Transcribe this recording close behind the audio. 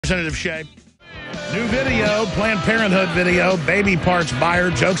Representative Shea. New video, Planned Parenthood video, baby parts buyer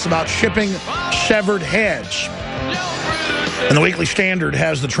jokes about shipping severed heads. And the Weekly Standard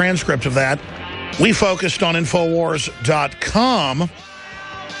has the transcript of that. We focused on Infowars.com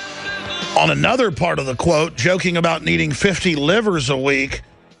on another part of the quote, joking about needing 50 livers a week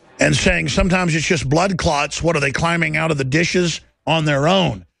and saying sometimes it's just blood clots. What are they, climbing out of the dishes on their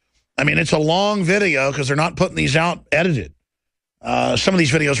own? I mean, it's a long video because they're not putting these out edited. Some of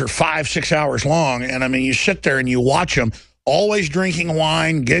these videos are 5-6 hours long, and I mean, you sit there and you watch them, always drinking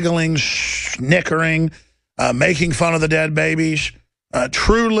wine, giggling, snickering, making fun of the dead babies.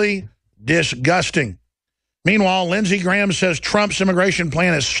 Truly disgusting. Meanwhile, Lindsey Graham says Trump's immigration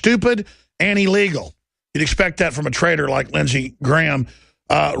plan is stupid and illegal. You'd expect that from a traitor like Lindsey Graham.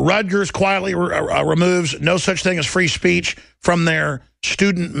 Rutgers quietly removes no such thing as free speech from their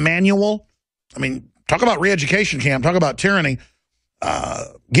student manual. I mean, talk about re-education camp, talk about tyranny.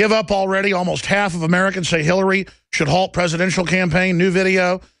 Give up already. Almost half of Americans say Hillary should halt presidential campaign. New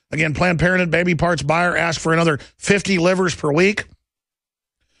video. Again, Planned Parenthood baby parts buyer asks for another 50 livers per week.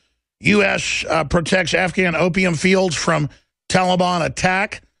 U.S. protects Afghan opium fields from Taliban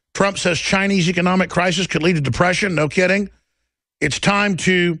attack. Trump says Chinese economic crisis could lead to depression. No kidding. It's time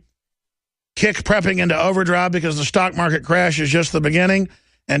to kick prepping into overdrive because the stock market crash is just the beginning.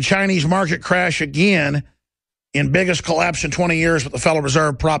 And Chinese market crash again in biggest collapse in 20 years, but the Federal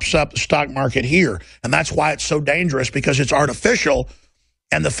Reserve props up the stock market here. And that's why it's so dangerous, because it's artificial.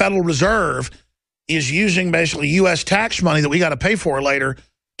 And the Federal Reserve is using basically U.S. tax money that we got to pay for later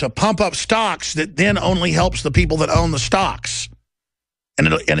to pump up stocks that then only helps the people that own the stocks. And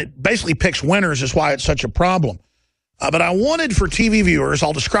it basically picks winners, is why it's such a problem. But I wanted for TV viewers,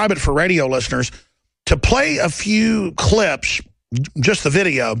 I'll describe it for radio listeners, to play a few clips, just the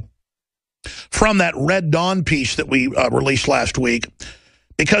video, from that Red Dawn piece that we released last week.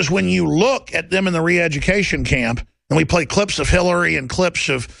 Because when you look at them in the re-education camp, and we play clips of Hillary and clips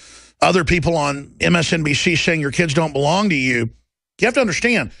of other people on MSNBC saying your kids don't belong to you, you have to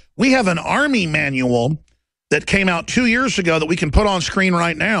understand, we have an Army manual that came out 2 years ago that we can put on screen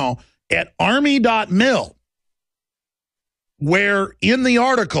right now at army.mil, where in the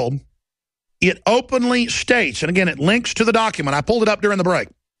article, it openly states, and again, it links to the document. I pulled it up during the break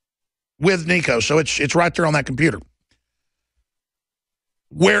with Nico, so it's right there on that computer,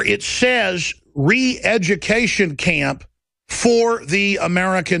 where it says re-education camp for the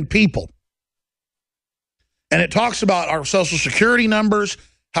American people. And it talks about our Social Security numbers,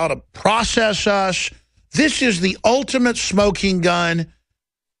 how to process us. This is the ultimate smoking gun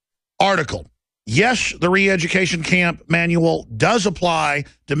article. Yes, the re-education camp manual does apply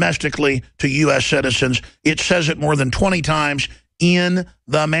domestically to U.S. citizens. It says it more than 20 times in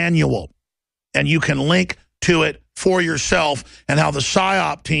the manual. And you can link to it for yourself, and how the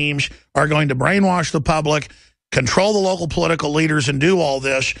PSYOP teams are going to brainwash the public, control the local political leaders, and do all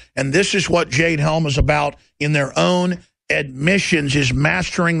this. And this is what Jade Helm is about in their own admissions, is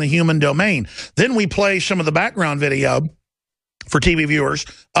mastering the human domain. Then we play some of the background video for TV viewers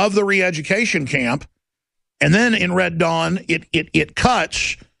of the re-education camp. And then in Red Dawn, it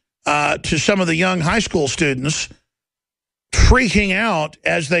cuts to some of the young high school students freaking out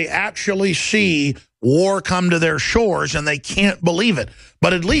as they actually see war come to their shores, and they can't believe it.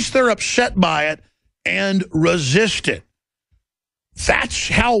 But at least they're upset by it and resist it. That's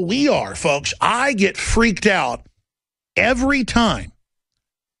how we are, folks. I get freaked out every time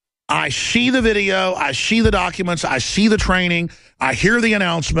I see the video, I see the documents, I see the training, I hear the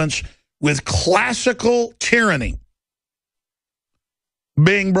announcements with classical tyranny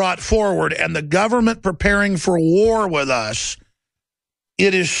being brought forward and the government preparing for war with us.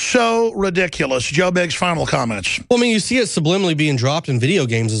 It is so ridiculous. Joe Biggs, final comments. Well, I mean, you see it subliminally being dropped in video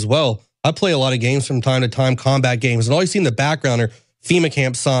games as well. I play a lot of games from time to time, combat games, and all you see in the background are FEMA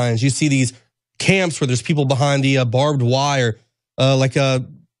camp signs. You see these camps where there's people behind the barbed wire, like a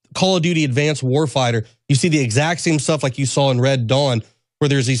Call of Duty Advanced Warfighter. You see the exact same stuff like you saw in Red Dawn, where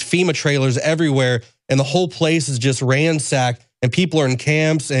there's these FEMA trailers everywhere, and the whole place is just ransacked, and people are in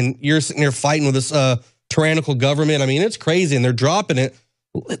camps, and you're sitting there fighting with this tyrannical government. I mean, it's crazy, and they're dropping it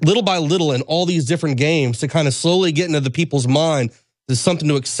little by little in all these different games to kind of slowly get into the people's mind. There's something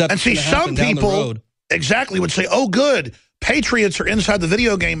to accept. And see, some people exactly would say, oh, good, patriots are inside the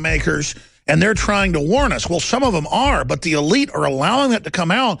video game makers, and they're trying to warn us. Well, some of them are, but the elite are allowing that to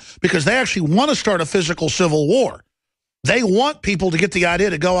come out because they actually want to start a physical civil war. They want people to get the idea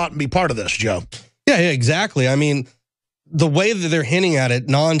to go out and be part of this, Joe. Yeah, exactly. I mean, the way that they're hinting at it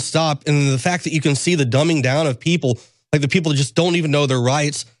nonstop, and the fact that you can see the dumbing down of people, like the people that just don't even know their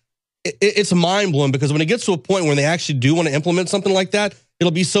rights, it's mind-blowing, because when it gets to a point where they actually do want to implement something like that,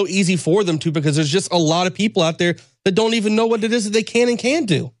 it'll be so easy for them to, because there's just a lot of people out there that don't even know what it is that they can and can't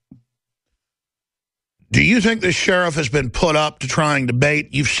do. Do you think the sheriff has been put up to try and debate?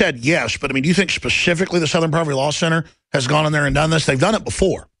 You've said yes, but I mean, do you think specifically the Southern Poverty Law Center has gone in there and done this? They've done it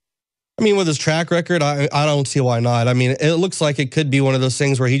before. I mean, with his track record, I don't see why not. I mean, it looks like it could be one of those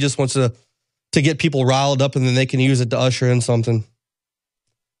things where he just wants to get people riled up and then they can use it to usher in something.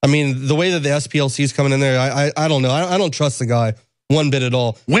 I mean, the way that the SPLC is coming in there, I don't know. I don't trust the guy one bit at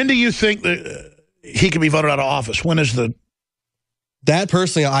all. When do you think that he can be voted out of office? When is the... That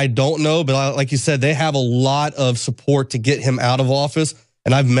personally, I don't know, but like you said, they have a lot of support to get him out of office.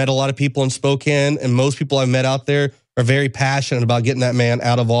 And I've met a lot of people in Spokane, and most people I've met out there are very passionate about getting that man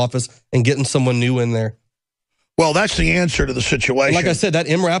out of office and getting someone new in there. Well, that's the answer to the situation. Like I said, that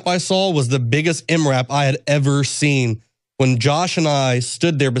MRAP I saw was the biggest MRAP I had ever seen. When Josh and I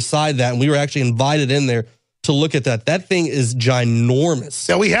stood there beside that, and we were actually invited in there to look at that, that thing is ginormous.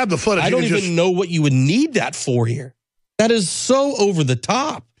 Yeah, we have the footage. I don't even know what you would need that for here. That is so over the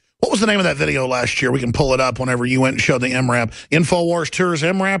top. What was the name of that video last year? We can pull it up whenever you went and showed the MRAP. InfoWars Tours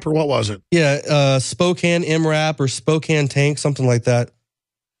MRAP, or what was it? Yeah, Spokane MRAP or Spokane Tank, something like that.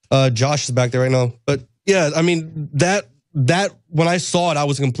 Josh is back there right now. But yeah, I mean, that when I saw it, I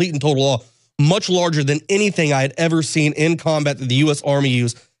was in complete and total awe. Much larger than anything I had ever seen in combat that the U.S. Army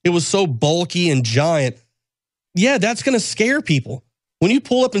used. It was so bulky and giant. Yeah, that's going to scare people. When you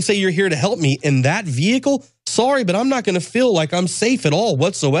pull up and say you're here to help me in that vehicle, sorry, but I'm not going to feel like I'm safe at all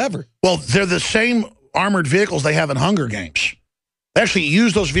whatsoever. Well, they're the same armored vehicles they have in Hunger Games. They actually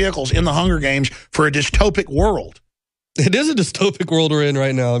use those vehicles in the Hunger Games for a dystopic world. It is a dystopic world we're in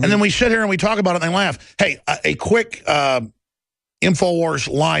right now. I mean, and then we sit here and we talk about it and they laugh. Hey, a quick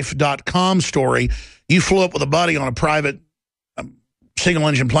InfoWarsLife.com story. You flew up with a buddy on a private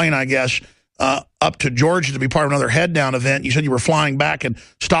single-engine plane, I guess, up to Georgia to be part of another head-down event. You said you were flying back and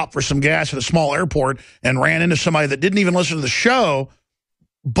stopped for some gas at a small airport and ran into somebody that didn't even listen to the show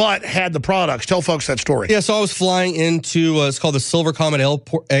but had the products. Tell folks that story. Yeah, so I was flying into, it's called the Silver Comet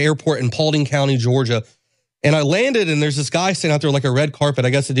Airport in Paulding County, Georgia. And I landed, and there's this guy sitting out there like a red carpet. I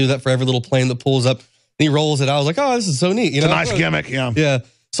guess to do that for every little plane that pulls up. And he rolls it out. I was like, oh, this is so neat. You know? It's a nice gimmick, yeah. Yeah.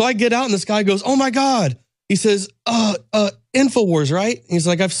 So I get out, and this guy goes, oh, my God. He says, InfoWars, right? He's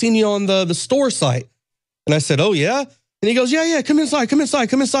like, I've seen you on the store site. And I said, oh, yeah? And he goes, yeah, come inside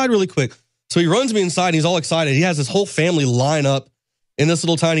really quick. So he runs me inside, and he's all excited. He has his whole family line up in this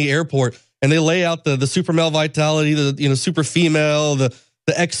little tiny airport, and they lay out the super male vitality, the super female, the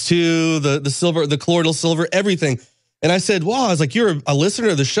X2, the silver, the colloidal silver, everything. And I said, wow, I was like, you're a listener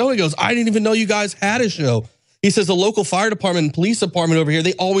of the show? He goes, I didn't even know you guys had a show. He says, the local fire department and police department over here,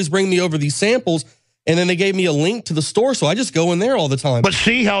 they always bring me over these samples. And then they gave me a link to the store, so I just go in there all the time. But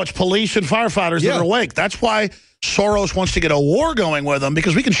see how it's police and firefighters that are awake. That's why Soros wants to get a war going with them,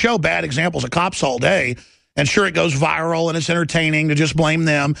 because we can show bad examples of cops all day, and sure, it goes viral and it's entertaining to just blame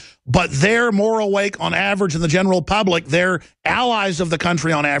them, but they're more awake on average than the general public. They're allies of the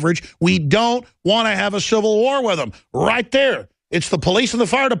country on average. We don't want to have a civil war with them. Right there. It's the police and the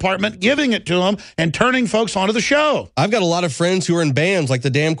fire department giving it to them and turning folks onto the show. I've got a lot of friends who are in bands like the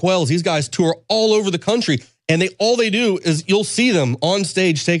Damn Quells. These guys tour all over the country, and all they do is you'll see them on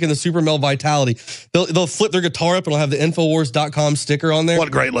stage taking the Super Male Vitality. They'll flip their guitar up and it'll have the Infowars.com sticker on there.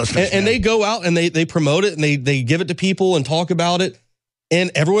 What great listeners. And they go out and they promote it and they give it to people and talk about it,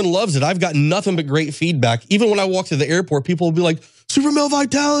 and everyone loves it. I've got nothing but great feedback. Even when I walk to the airport, people will be like, Super Male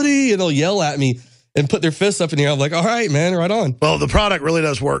Vitality, and they'll yell at me and put their fists up in the air. I'm like, all right, man, right on. Well, the product really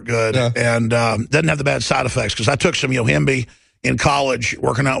does work good, and doesn't have the bad side effects, because I took some Yohimbe in college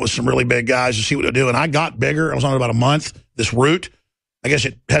working out with some really big guys to see what it would do, and I got bigger. I was on it about a month, this root. I guess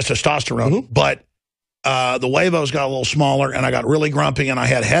it has testosterone, but the Huevos got a little smaller, and I got really grumpy, and I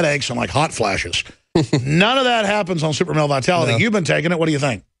had headaches and like hot flashes. None of that happens on Super Male Vitality. You've been taking it. What do you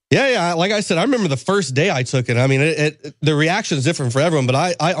think? Yeah. Like I said, I remember the first day I took it. I mean, the reaction is different for everyone, but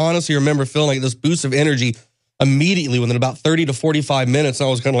I honestly remember feeling like this boost of energy immediately within about 30 to 45 minutes. I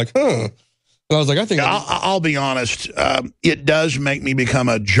was kind of like, huh. And I was like, I think I'll be honest. It does make me become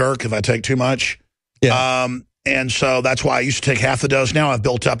a jerk if I take too much. Yeah. And so that's why I used to take half the dose. Now I've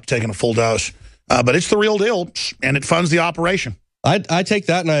built up to taking a full dose. But it's the real deal, and it funds the operation. I take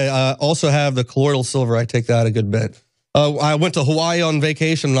that, and I also have the colloidal silver. I take that a good bit. I went to Hawaii on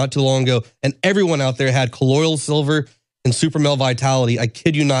vacation not too long ago, and everyone out there had colloidal silver and Super Male Vitality. I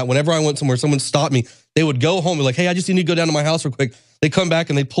kid you not. Whenever I went somewhere, someone stopped me. They would go home and be like, hey, I just need to go down to my house real quick. They come back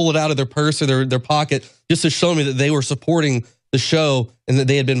and they pull it out of their purse or their pocket just to show me that they were supporting the show and that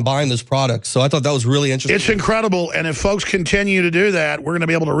they had been buying this product. So I thought that was really interesting. It's incredible. And if folks continue to do that, we're going to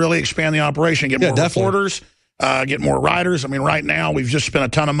be able to really expand the operation, get more reporters. get more writers. I mean, right now, we've just spent a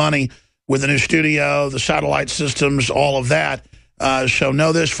ton of money with the new studio, the satellite systems, all of that. So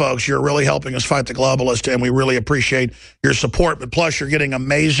know this, folks, you're really helping us fight the globalists, and we really appreciate your support. But plus, you're getting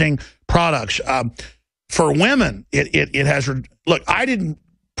amazing products. For women, it has... Look, I didn't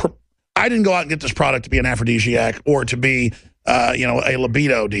go out and get this product to be an aphrodisiac or to be, a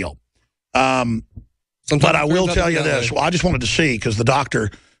libido deal. But I will tell you this. Well, I just wanted to see, because the doctor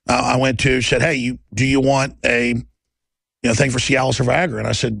I went to said, hey, do you want a thing for Cialis or Viagra? And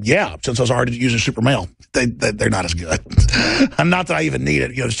I said, yeah, since I was already using Super Male. They're not as good. Not that I even need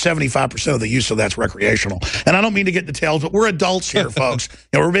it. 75% of the use of that's recreational. And I don't mean to get details, but we're adults here, folks.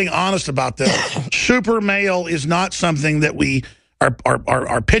 We're being honest about this. Super Male is not something that we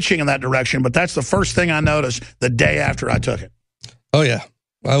are pitching in that direction, but that's the first thing I noticed the day after I took it. Oh, yeah.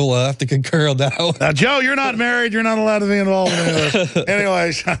 I will have to concur on that one. Now, Joe, you're not married. You're not allowed to be involved in this.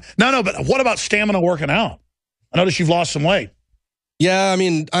 Anyways, no, but what about stamina working out? I noticed you've lost some weight. Yeah, I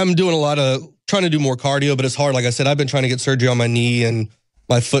mean, I'm doing trying to do more cardio, but it's hard. Like I said, I've been trying to get surgery on my knee and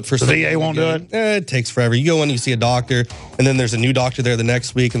my foot for the VA won't do it? It takes forever. You go in, you see a doctor, and then there's a new doctor there the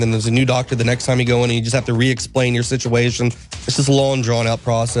next week, and then there's a new doctor the next time you go in, and you just have to re-explain your situation. It's just a long, drawn-out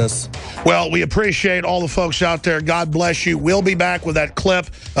process. Well, we appreciate all the folks out there. God bless you. We'll be back with that clip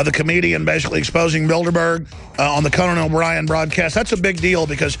of the comedian basically exposing Bilderberg on the Conan O'Brien broadcast. That's a big deal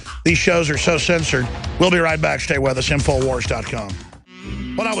because these shows are so censored. We'll be right back. Stay with us. Infowars.com.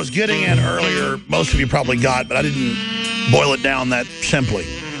 What I was getting at earlier, most of you probably got, but I didn't boil it down that simply.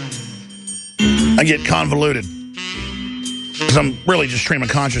 I get convoluted because I'm really just stream of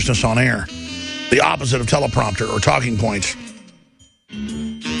consciousness on air. The opposite of teleprompter or talking points.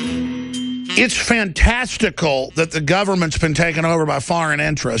 It's fantastical that the government's been taken over by foreign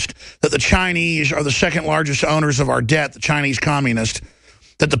interest, that the Chinese are the second largest owners of our debt, the Chinese communists,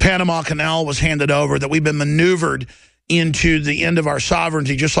 that the Panama Canal was handed over, that we've been maneuvered into the end of our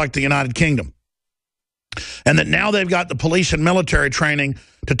sovereignty, just like the United Kingdom. And that now they've got the police and military training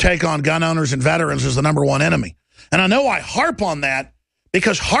to take on gun owners and veterans as the #1 enemy. And I know I harp on that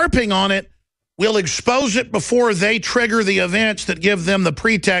because harping on it will expose it before they trigger the events that give them the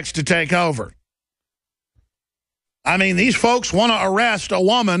pretext to take over. I mean, these folks want to arrest a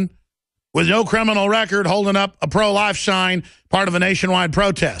woman with no criminal record holding up a pro-life sign, part of a nationwide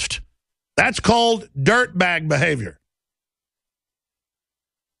protest. That's called dirtbag behavior.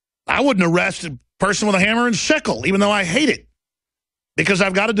 I wouldn't arrest a person with a hammer and sickle, even though I hate it, because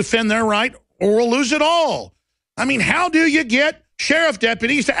I've got to defend their right or we'll lose it all. I mean, how do you get sheriff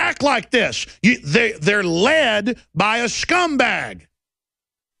deputies to act like this? They're led by a scumbag.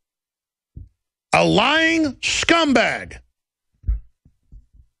 A lying scumbag.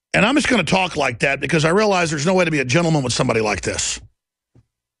 And I'm just going to talk like that because I realize there's no way to be a gentleman with somebody like this.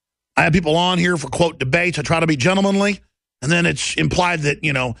 I have people on here for, quote, debates. I try to be gentlemanly. And then it's implied that,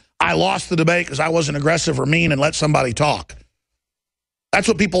 I lost the debate because I wasn't aggressive or mean and let somebody talk. That's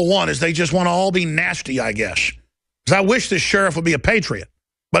what people want, is they just want to all be nasty, I guess. Because I wish this sheriff would be a patriot.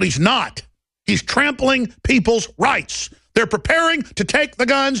 But he's not. He's trampling people's rights. They're preparing to take the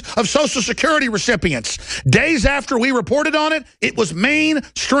guns of Social Security recipients. Days after we reported on it, it was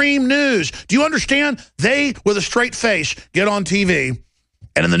mainstream news. Do you understand? They, with a straight face, get on TV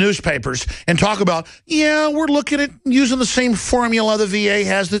and in the newspapers and talk about, yeah, we're looking at using the same formula the VA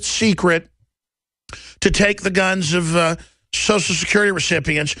has that's secret to take the guns of Social Security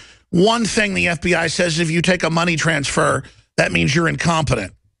recipients. One thing the FBI says, if you take a money transfer, that means you're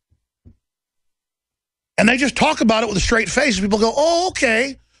incompetent. And they just talk about it with a straight face. People go, oh,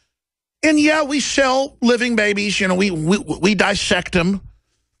 okay. And yeah, we sell living babies. We dissect them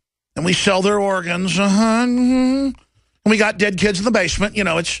and we sell their organs. And we got dead kids in the basement.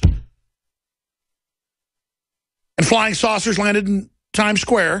 It's... And flying saucers landed in Times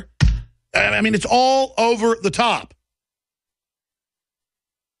Square. I mean, it's all over the top.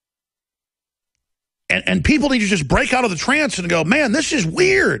 And people need to just break out of the trance and go, man, this is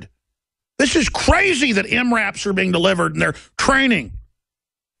weird. This is crazy that MRAPs are being delivered and they're training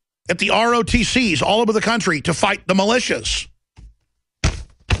at the ROTCs all over the country to fight the militias.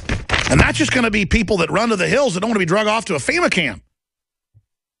 And that's just going to be people that run to the hills that don't want to be drug off to a FEMA camp.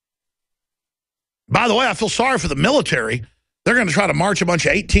 By the way, I feel sorry for the military. They're going to try to march a bunch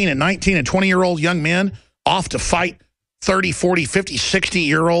of 18 and 19 and 20-year-old young men off to fight 30, 40, 50,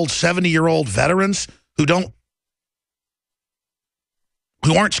 60-year-old, 70-year-old veterans who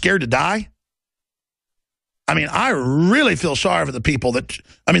aren't scared to die. I mean, I really feel sorry for the people that,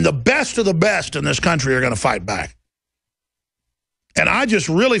 the best of the best in this country are going to fight back. And I just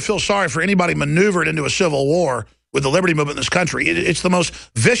really feel sorry for anybody maneuvered into a civil war with the liberty movement in this country. It's the most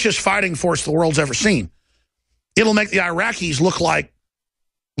vicious fighting force the world's ever seen. It'll make the Iraqis look like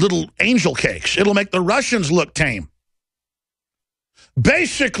little angel cakes. It'll make the Russians look tame.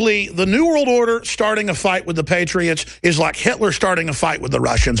 Basically, the New World Order starting a fight with the Patriots is like Hitler starting a fight with the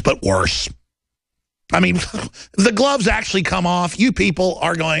Russians, but worse. I mean, the gloves actually come off. You people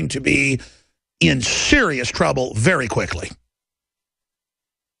are going to be in serious trouble very quickly.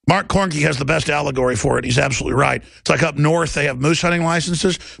 Mark Cornke has the best allegory for it. He's absolutely right. It's like up north, they have moose hunting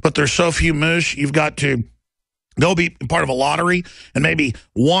licenses, but there's so few moose, you've got to go be part of a lottery, and maybe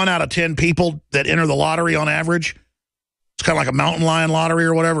 1 out of 10 people that enter the lottery on average, it's kind of like a mountain lion lottery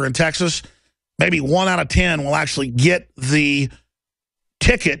or whatever in Texas, maybe 1 out of 10 will actually get the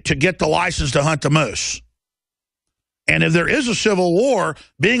ticket to get the license to hunt the moose. And if there is a civil war,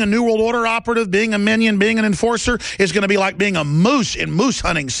 being a New World Order operative, being a minion, being an enforcer is going to be like being a moose in moose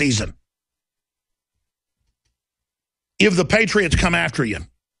hunting season. If the Patriots come after you.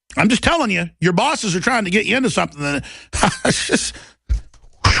 I'm just telling you, your bosses are trying to get you into something. That it's just,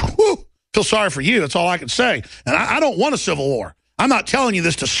 whew, feel sorry for you. That's all I can say. And I don't want a civil war. I'm not telling you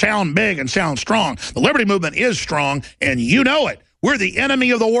this to sound big and sound strong. The Liberty Movement is strong, and you know it. We're the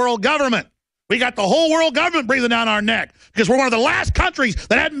enemy of the world government. We got the whole world government breathing down our neck because we're one of the last countries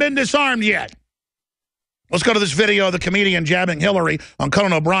that hadn't been disarmed yet. Let's go to this video of the comedian jabbing Hillary on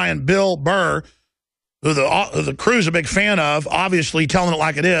Conan O'Brien, Bill Burr, who the crew's a big fan of, obviously telling it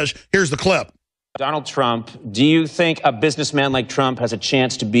like it is. Here's the clip. Donald Trump, do you think a businessman like Trump has a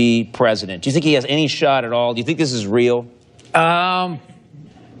chance to be president? Do you think he has any shot at all? Do you think this is real? No,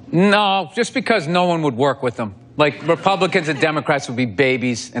 just because no one would work with him. Like, Republicans and Democrats would be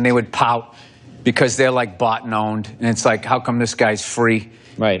babies, and they would pout because they're, like, bought and owned. And it's like, how come this guy's free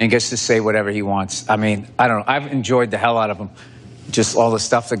and gets to say whatever he wants? I mean, I don't know. I've enjoyed the hell out of him. Just all the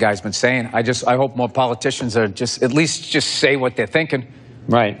stuff the guy's been saying. I hope more politicians are at least say what they're thinking.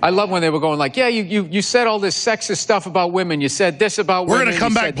 Right. I love when they were going like, yeah, you said all this sexist stuff about women. You said this about women. We're going to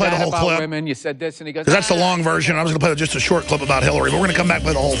come back and play the whole clip. Women. You said this, and he goes, because that's the long version. I was going to play just a short clip about Hillary, but we're going to come back and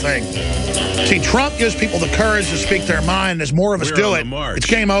play the whole thing. See, Trump gives people the courage to speak their mind. As more of us do it, it's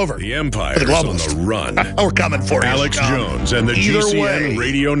game over. The empire is on the run. We're coming for you. Alex Jones and the GCN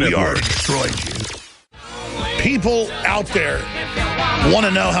Radio Network. We already destroyed you. People out there want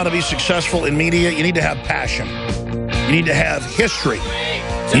to know how to be successful in media. You need to have passion. You need to have history.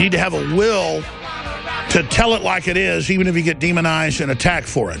 You need to have a will to tell it like it is, even if you get demonized and attacked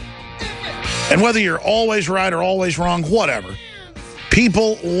for it. And whether you're always right or always wrong, whatever,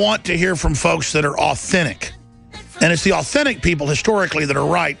 people want to hear from folks that are authentic. And it's the authentic people historically that are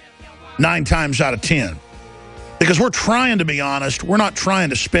right 9 times out of 10. Because we're trying to be honest. We're not trying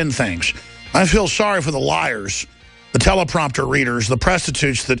to spin things. I feel sorry for the liars, the teleprompter readers, the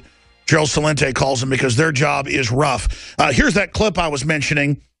prostitutes that Gerald Celente calls them, because their job is rough. Here's that clip I was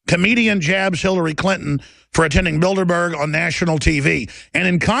mentioning. Comedian jabs Hillary Clinton for attending Bilderberg on national TV. And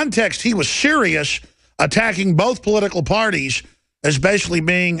in context, he was serious, attacking both political parties as basically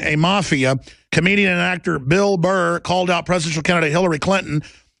being a mafia. Comedian and actor Bill Burr called out presidential candidate Hillary Clinton.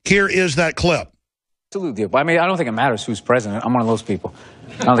 Here is that clip. Absolutely. I mean, I don't think it matters who's president. I'm one of those people.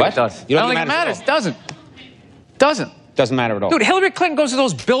 I don't think it does. You don't think it matters. Doesn't. Doesn't matter at all. Dude, Hillary Clinton goes to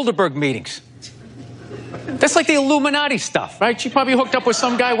those Bilderberg meetings. That's like the Illuminati stuff, right? She probably hooked up with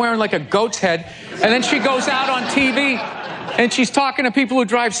some guy wearing like a goat's head, and then she goes out on TV and she's talking to people who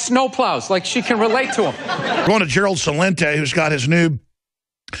drive snowplows, like she can relate to them. Going to Gerald Celente, who's got his new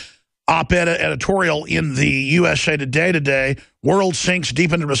op-ed editorial in the USA today, World Sinks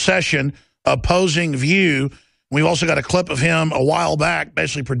Deep into Recession, Opposing View. We've also got a clip of him a while back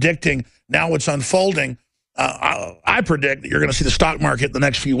basically predicting now what's unfolding. I predict that you're going to see the stock market the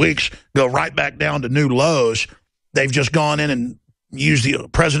next few weeks go right back down to new lows. They've just gone in and used the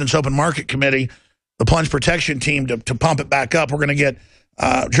President's Open Market Committee, the plunge protection team, to pump it back up. We're going to get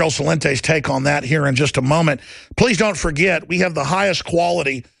Gerald Celente's take on that here in just a moment. Please don't forget, we have the highest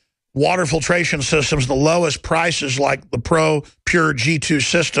quality water filtration systems, the lowest prices, like the Pro Pure G2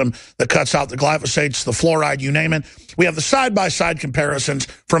 system that cuts out the glyphosates, the fluoride, you name it. We have the side-by-side comparisons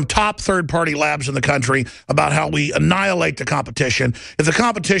from top third-party labs in the country about how we annihilate the competition. If the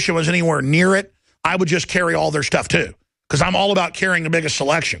competition was anywhere near it, I would just carry all their stuff too, because I'm all about carrying the biggest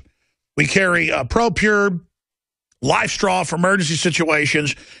selection. We carry Pro Pure, Life Straw for emergency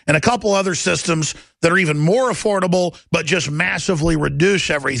situations, and a couple other systems that are even more affordable, but just massively reduce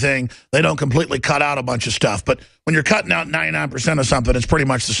everything. They don't completely cut out a bunch of stuff. But when you're cutting out 99% of something, it's pretty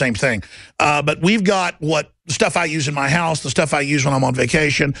much the same thing. But we've got the stuff I use in my house, the stuff I use when I'm on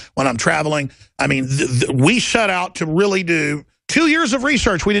vacation, when I'm traveling. I mean, we set out to really do 2 years of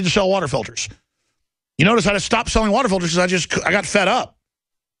research. We did to sell water filters. You notice I just stopped selling water filters because I got fed up.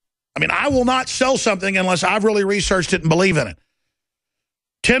 I mean, I will not sell something unless I've really researched it and believe in it.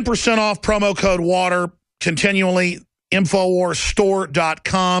 10% off, promo code WATER, continually,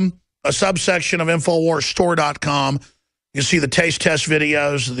 InfoWarsStore.com, a subsection of InfoWarsStore.com. You can see the taste test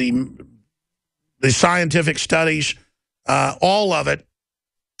videos, the scientific studies, all of it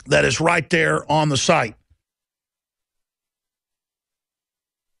that is right there on the site.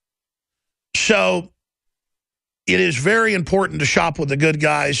 So it is very important to shop with the good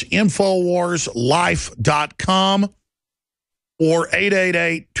guys. InfoWarsLife.com or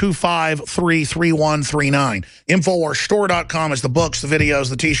 888-253-3139. InfoWarsStore.com is the books, the videos,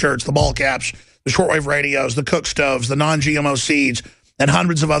 the T-shirts, the ball caps, the shortwave radios, the cook stoves, the non-GMO seeds, and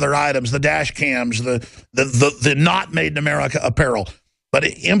hundreds of other items, the dash cams, the not made in America apparel. But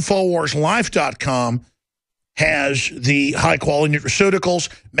InfoWarsLife.com has the high-quality nutraceuticals.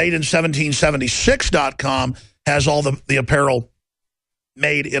 Made in 1776.com has all the apparel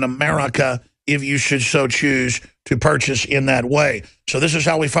made in America, if you should so choose to purchase in that way. So this is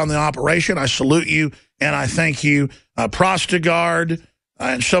how we fund the operation. I salute you, and I thank you. Prostagard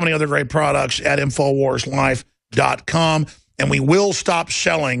and so many other great products at InfoWarsLife.com. And we will stop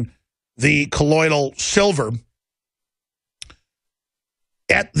selling the colloidal silver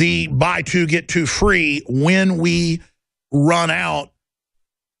at the buy two, get two free when we run out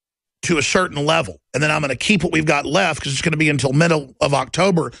to a certain level. And then I'm going to keep what we've got left because it's going to be until middle of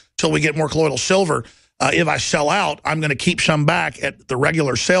October till we get more colloidal silver. If I sell out, I'm going to keep some back at the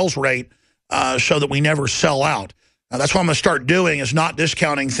regular sales rate so that we never sell out. Now, that's what I'm going to start doing, is not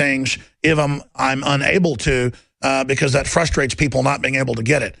discounting things if I'm unable to, because that frustrates people not being able to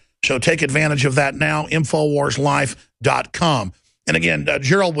get it. So take advantage of that now, InfoWarsLife.com. And again,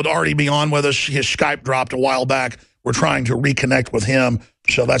 Gerald would already be on with us. His Skype dropped a while back. We're trying to reconnect with him.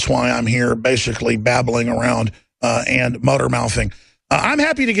 So that's why I'm here basically babbling around and motor mouthing. I'm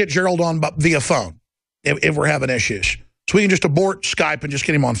happy to get Gerald on via phone if we're having issues. So we can just abort Skype and just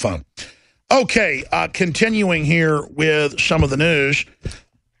get him on phone. Okay, continuing here with some of the news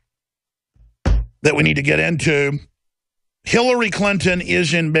that we need to get into. Hillary Clinton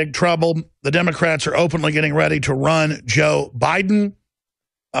is in big trouble. The Democrats are openly getting ready to run Joe Biden.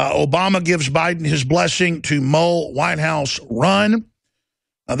 Obama gives Biden his blessing to mull White House run.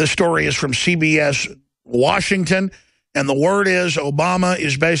 This story is from CBS Washington, and the word is Obama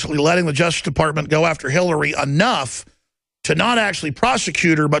is basically letting the Justice Department go after Hillary enough to not actually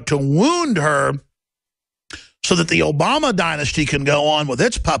prosecute her, but to wound her so that the Obama dynasty can go on with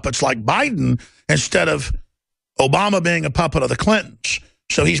its puppets like Biden instead of Obama being a puppet of the Clintons.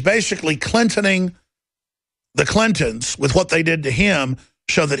 So he's basically Clintoning the Clintons with what they did to him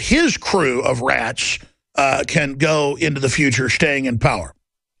so that his crew of rats can go into the future staying in power.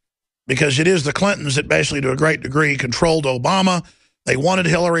 Because it is the Clintons that basically, to a great degree, controlled Obama. They wanted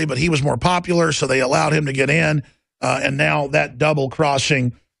Hillary, but he was more popular, so they allowed him to get in. And now that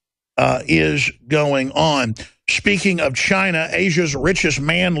double-crossing is going on. Speaking of China, Asia's richest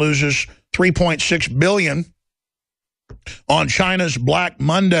man loses $3.6 billion on China's Black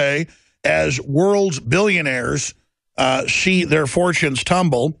Monday as world's billionaires see their fortunes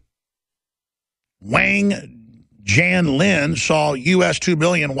tumble. Wang Jianlin saw U.S. $2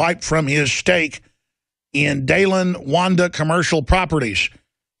 billion wiped from his stake in Dalian Wanda Commercial Properties.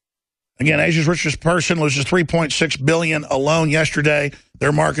 Again, Asia's richest person loses $3.6 billion alone yesterday.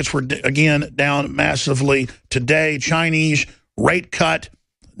 Their markets were, again, down massively today. Chinese rate cut,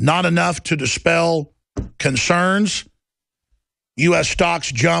 not enough to dispel concerns. U.S.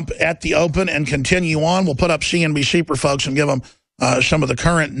 stocks jump at the open and continue on. We'll put up CNBC for folks and give them some of the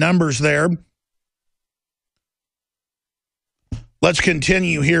current numbers there. Let's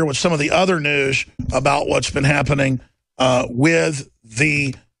continue here with some of the other news about what's been happening with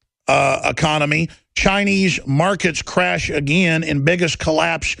the economy. Chinese markets crash again in biggest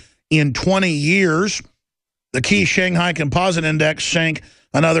collapse in 20 years. The key Shanghai Composite Index sank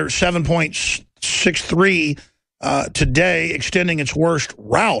another 7.63 today, extending its worst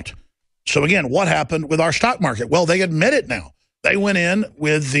rout. So again, what happened with our stock market? Well, they admit it now. They went in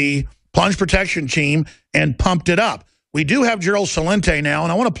with the plunge protection team and pumped it up. We do have Gerald Celente now,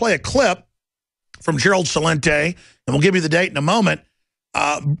 and I want to play a clip from Gerald Celente, and we'll give you the date in a moment,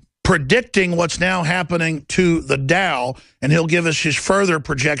 predicting what's now happening to the Dow, and he'll give us his further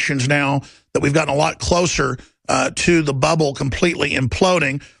projections now that we've gotten a lot closer to the bubble completely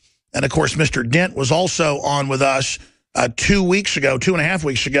imploding. And, of course, Mr. Dent was also on with us 2 weeks ago, 2.5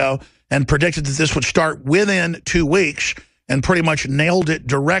 weeks ago, and predicted that this would start within 2 weeks and pretty much nailed it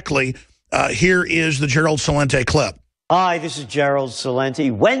directly. Here is the Gerald Celente clip. Hi, this is Gerald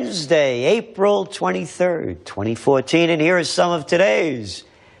Celente. Wednesday, April 23rd, 2014, and here are some of today's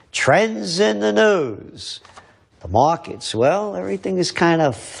Trends in the news. The markets, well, everything is kind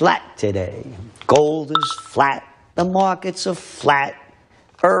of flat today. Gold is flat. The markets are flat.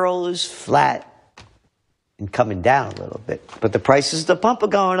 Oil is flat and coming down a little bit. But the prices at the pump are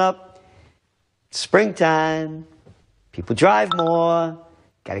going up. It's springtime. People drive more.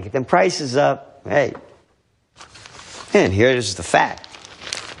 Got to get them prices up. Hey. And here is the fact.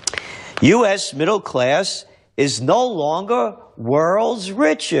 U.S. middle class is no longer world's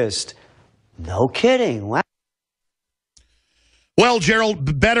richest. No kidding. Wow. Well,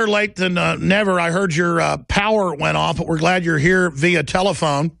 Gerald, better late than never. I heard your power went off, but we're glad you're here via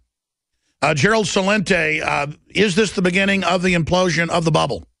telephone. Gerald Celente, is this the beginning of the implosion of the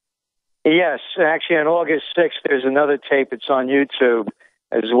bubble? Yes. Actually, on August 6th, there's another tape. It's on YouTube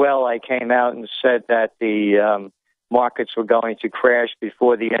as well. I came out and said that the markets were going to crash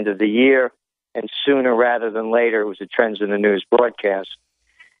before the end of the year, and sooner rather than later. It was a Trends in the News broadcast.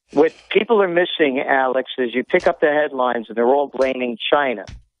 What people are missing, Alex, is you pick up the headlines and they're all blaming China,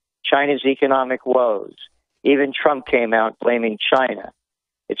 China's economic woes. Even Trump came out blaming China.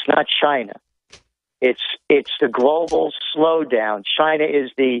 It's not China. It's the global slowdown. China is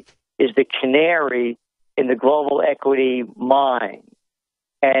the canary in the global equity mine.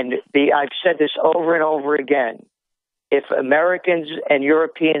 And I've said this over and over again. If Americans and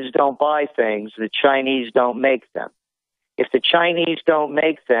Europeans don't buy things, the Chinese don't make them. If the Chinese don't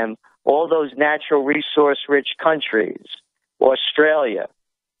make them, all those natural resource-rich countries, Australia,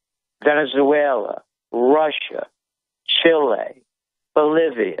 Venezuela, Russia, Chile,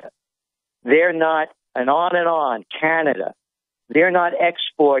 Bolivia, they're not, and on, Canada, they're not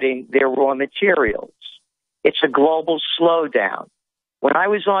exporting their raw materials. It's a global slowdown. When I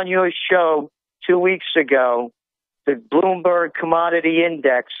was on your show 2 weeks ago, the Bloomberg Commodity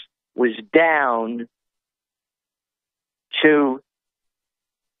Index was down to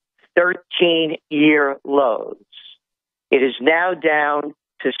 13-year lows. It is now down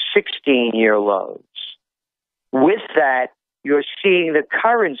to 16-year lows. With that, you're seeing the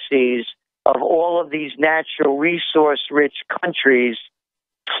currencies of all of these natural resource-rich countries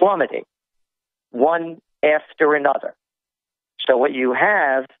plummeting, one after another. So what you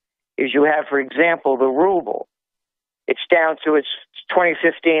have is for example, the ruble. It's down to its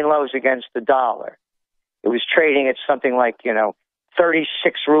 2015 lows against the dollar. It was trading at something like,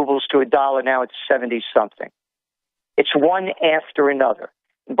 36 rubles to a dollar. Now it's 70-something. It's one after another.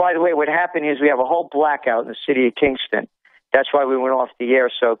 And by the way, what happened is we have a whole blackout in the city of Kingston. That's why we went off the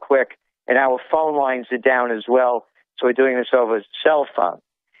air so quick. And our phone lines are down as well. So we're doing this over a cell phone.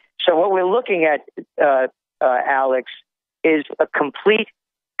 So what we're looking at, Alex, is a complete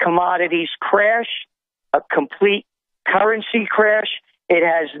commodities crash, a complete currency crash. It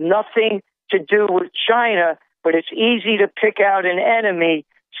has nothing to do with China, but it's easy to pick out an enemy,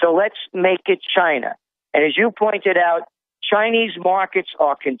 so let's make it China. And as you pointed out, Chinese markets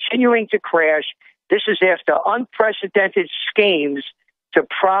are continuing to crash. This is after unprecedented schemes to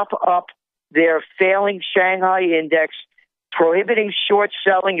prop up their failing Shanghai index, prohibiting short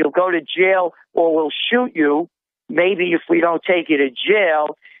selling. You'll go to jail or we'll shoot you, maybe if we don't take you to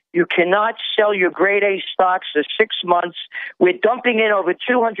jail. You cannot sell your grade A stocks for 6 months. We're dumping in over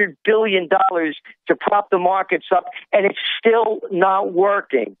 $200 billion to prop the markets up, and it's still not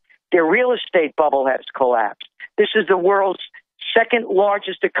working. Their real estate bubble has collapsed. This is the world's second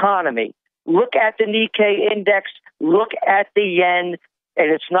largest economy. Look at the Nikkei index. Look at the yen.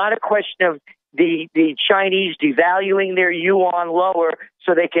 And it's not a question of the Chinese devaluing their yuan lower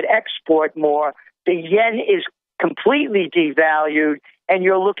so they could export more. The yen is completely devalued, and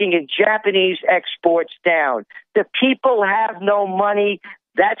you're looking at Japanese exports down. The people have no money.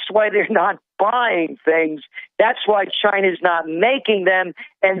 That's why they're not buying things. That's why China's not making them.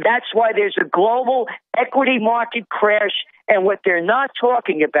 And that's why there's a global equity market crash. And what they're not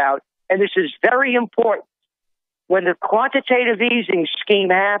talking about, and this is very important, when the quantitative easing scheme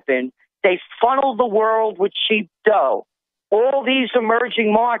happened, they funneled the world with cheap dough. All these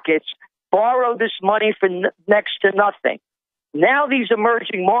emerging markets borrow this money for next to nothing. Now these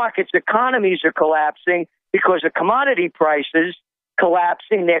emerging markets, economies are collapsing because of commodity prices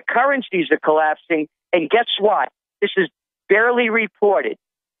collapsing, their currencies are collapsing, and guess what? This is barely reported.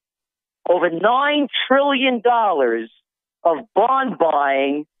 Over $9 trillion of bond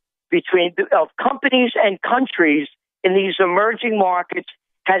buying of companies and countries in these emerging markets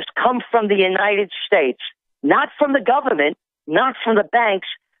has come from the United States, not from the government, not from the banks,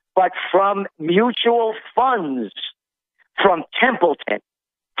 but from mutual funds, from Templeton,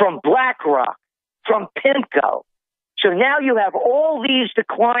 from BlackRock, from PIMCO. So now you have all these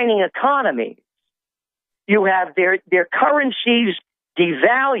declining economies. You have their currencies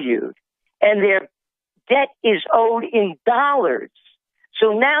devalued, and their debt is owed in dollars.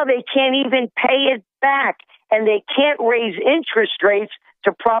 So now they can't even pay it back, and they can't raise interest rates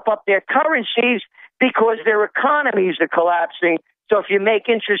to prop up their currencies because their economies are collapsing. So if you make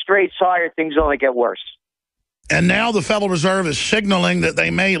interest rates higher, things only get worse. And now the Federal Reserve is signaling that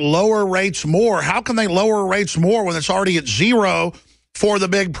they may lower rates more. How can they lower rates more when it's already at zero for the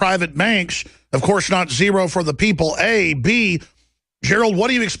big private banks? Of course, not zero for the people. A. B. Gerald, what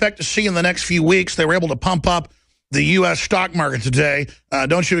do you expect to see in the next few weeks? They were able to pump up the U.S. stock market today.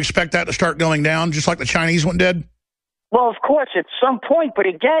 Don't you expect that to start going down, just like the Chinese one did? Well, of course, at some point. But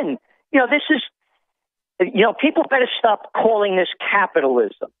again, this is, people better stop calling this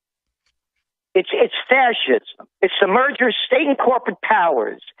capitalism. It's fascism. It's the merger of state and corporate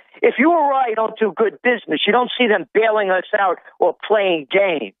powers. If you or I don't do good business, you don't see them bailing us out or playing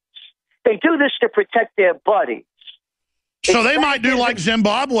games. They do this to protect their buddies. So they might do like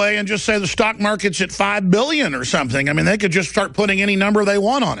Zimbabwe and just say the stock market's at $5 billion or something. I mean, they could just start putting any number they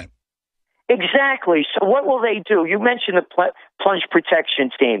want on it. Exactly. So what will they do? You mentioned the plunge protection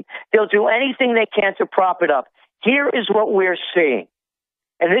team. They'll do anything they can to prop it up. Here is what we're seeing.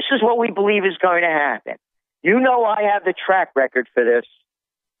 And this is what we believe is going to happen. I have the track record for this.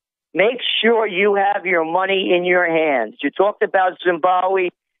 Make sure you have your money in your hands. You talked about Zimbabwe,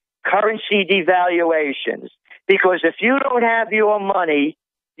 currency devaluations. Because if you don't have your money,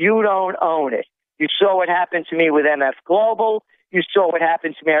 you don't own it. You saw what happened to me with MF Global. You saw what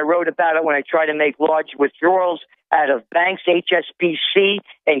happened to me. I wrote about it when I tried to make large withdrawals out of banks, HSBC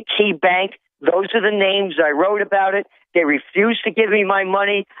and Key Bank. Those are the names. I wrote about it. They refused to give me my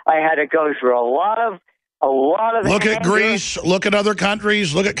money. I had to go through a lot of Look at Greece. Look at other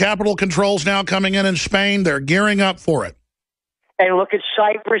countries. Look at capital controls now coming in Spain. They're gearing up for it. And look at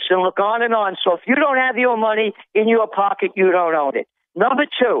Cyprus and look on and on. So if you don't have your money in your pocket, you don't own it. Number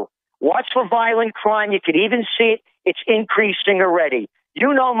two, watch for violent crime. You can even see it. It's increasing already.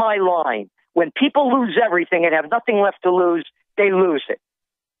 You know my line. When people lose everything and have nothing left to lose, they lose it.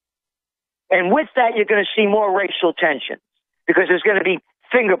 And with that, you're going to see more racial tensions because there's going to be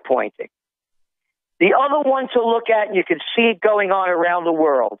finger pointing. The other one to look at, and you can see it going on around the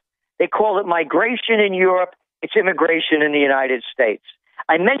world, they call it migration in Europe. It's immigration in the United States.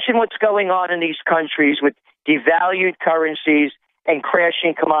 I mentioned what's going on in these countries with devalued currencies and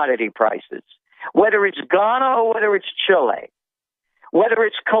crashing commodity prices. Whether it's Ghana or whether it's Chile, whether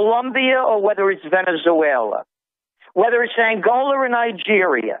it's Colombia or whether it's Venezuela, whether it's Angola or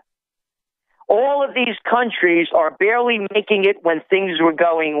Nigeria, all of these countries are barely making it when things were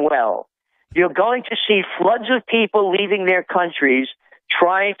going well. You're going to see floods of people leaving their countries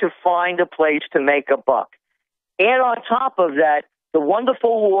trying to find a place to make a buck. And on top of that, the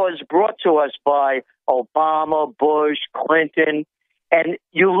wonderful wars brought to us by Obama, Bush, Clinton, and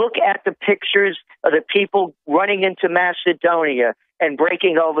you look at the pictures of the people running into Macedonia and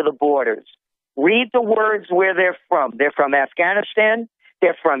breaking over the borders. Read the words where they're from. They're from Afghanistan,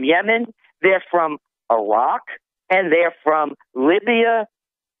 they're from Yemen, they're from Iraq, and they're from Libya,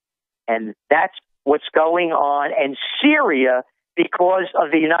 and that's what's going on, and Syria, because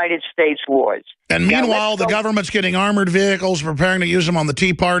of the United States wars. And meanwhile, the government's getting armored vehicles, preparing to use them on the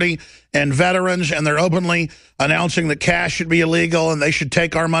Tea Party and veterans, and they're openly announcing that cash should be illegal and they should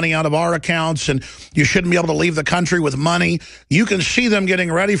take our money out of our accounts and you shouldn't be able to leave the country with money. You can see them getting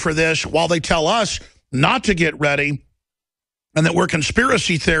ready for this while they tell us not to get ready and that we're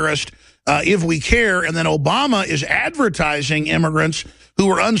conspiracy theorists if we care. And then Obama is advertising immigrants who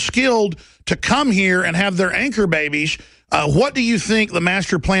are unskilled to come here and have their anchor babies. What do you think the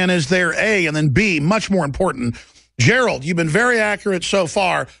master plan is there, A, and then B, much more important? Gerald, you've been very accurate so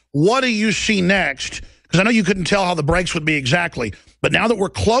far. What do you see next? Because I know you couldn't tell how the breaks would be exactly. But now that we're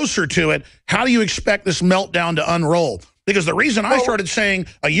closer to it, how do you expect this meltdown to unroll? Because the reason I started saying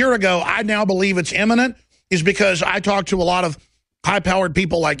a year ago, I now believe it's imminent, is because I talked to a lot of high-powered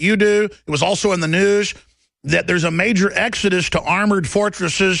people like you do. It was also in the news that there's a major exodus to armored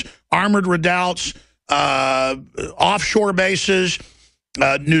fortresses, armored redoubts, offshore bases,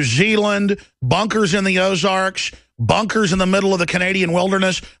 New Zealand, bunkers in the Ozarks, bunkers in the middle of the Canadian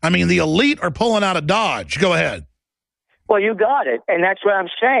wilderness. I mean, the elite are pulling out of Dodge. Go ahead. Well, you got it. And that's what I'm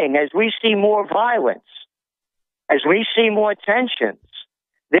saying. As we see more violence, as we see more tensions,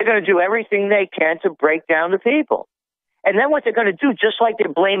 they're going to do everything they can to break down the people. And then what they're going to do, just like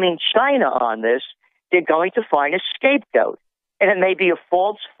they're blaming China on this, they're going to find a scapegoat. And it may be a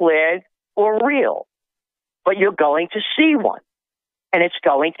false flag or real. But you're going to see one, and it's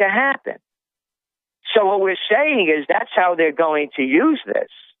going to happen. So what we're saying is that's how they're going to use this.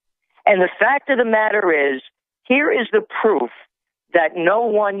 And the fact of the matter is, here is the proof that no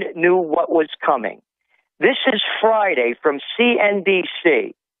one knew what was coming. This is Friday from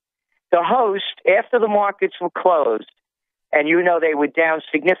CNBC. The host, after the markets were closed, and you know they were down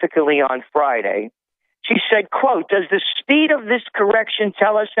significantly on Friday, she said, quote, "Does the speed of this correction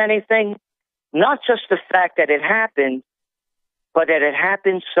tell us anything? Not just the fact that it happened, but that it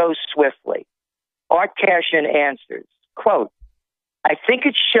happened so swiftly." Art Cashin answers, quote, "I think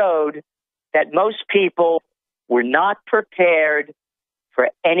it showed that most people were not prepared for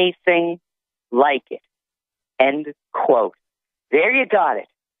anything like it." End quote. There you got it.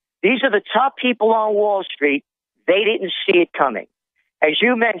 These are the top people on Wall Street. They didn't see it coming. As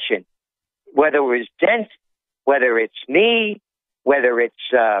you mentioned, whether it was Dent, whether it's me, whether it's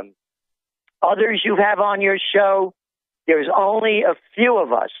others you have on your show, there's only a few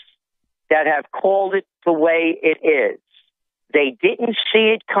of us that have called it the way it is. They didn't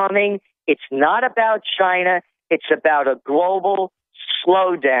see it coming. It's not about China. It's about a global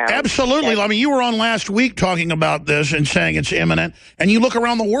slowdown. Absolutely. I mean, you were on last week talking about this and saying it's imminent. And you look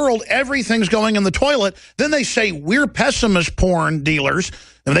around the world, everything's going in the toilet. Then they say we're pessimist porn dealers.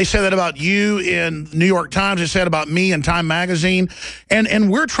 And they say that about you in New York Times. They said about me in Time Magazine.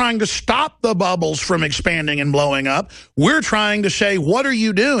 And we're trying to stop the bubbles from expanding and blowing up. We're trying to say, what are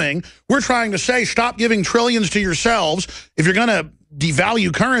you doing? We're trying to say, stop giving trillions to yourselves. If you're going to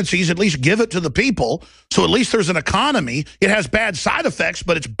devalue currencies, at least give it to the people. So at least there's an economy. It has bad side effects,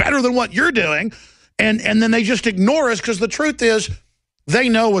 but it's better than what you're doing. And then they just ignore us because the truth is, they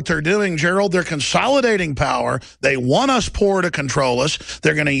know what they're doing, Gerald. They're consolidating power. They want us poor to control us.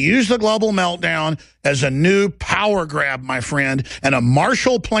 They're going to use the global meltdown as a new power grab, my friend, and a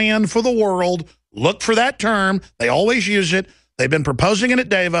Marshall Plan for the world. Look for that term. They always use it. They've been proposing it at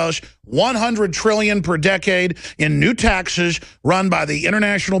Davos, $100 trillion per decade in new taxes run by the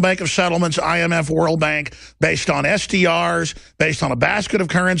International Bank of Settlements, IMF, World Bank, based on SDRs, based on a basket of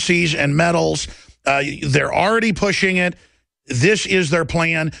currencies and metals. They're already pushing it. This is their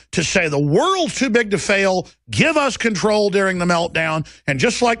plan to say the world's too big to fail, give us control during the meltdown, and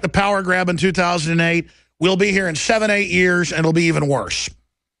just like the power grab in 2008, we'll be here in 7-8 years, and it'll be even worse.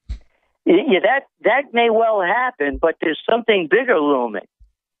 Yeah, that may well happen, but there's something bigger looming,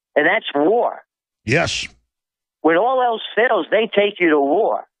 and that's war. Yes. When all else fails, they take you to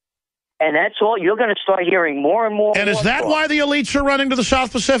war. And that's all. You're going to start hearing more and more. And is that why the elites are running to the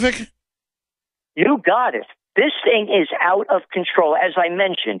South Pacific? You got it. This thing is out of control. As I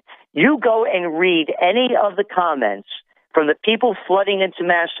mentioned, you go and read any of the comments from the people flooding into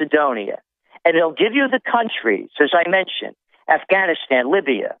Macedonia, and they'll give you the countries, as I mentioned, Afghanistan,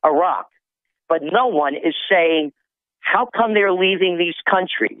 Libya, Iraq. But no one is saying, how come they're leaving these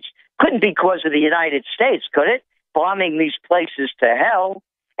countries? Couldn't be because of the United States, could it? Bombing these places to hell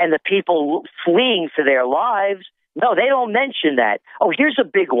and the people fleeing for their lives. No, they don't mention that. Oh, here's a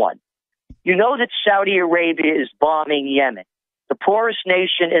big one. You know that Saudi Arabia is bombing Yemen, the poorest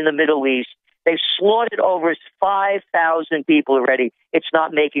nation in the Middle East. They've slaughtered over 5,000 people already. It's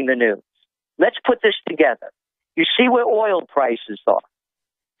not making the news. Let's put this together. You see where oil prices are.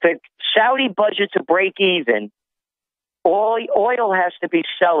 The Saudi budget to break even, oil has to be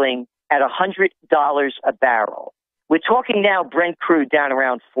selling at $100 a barrel. We're talking now Brent crude down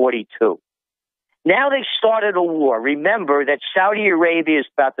around 42. Now they've started a war. Remember that Saudi Arabia is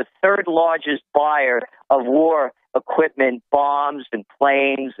about the third largest buyer of war equipment, bombs and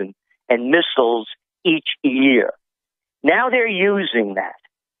planes and missiles each year. Now they're using that.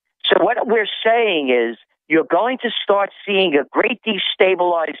 So what we're saying is you're going to start seeing a great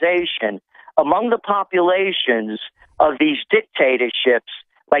destabilization among the populations of these dictatorships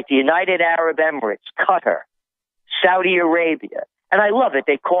like the United Arab Emirates, Qatar, Saudi Arabia. And I love it.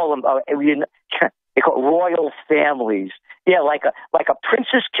 They call them they call royal families. Yeah, like a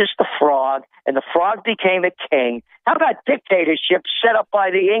princess kissed a frog, and the frog became a king. How about dictatorships set up by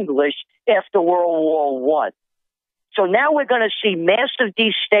the English after World War I? So now we're going to see massive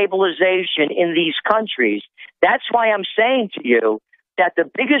destabilization in these countries. That's why I'm saying to you that the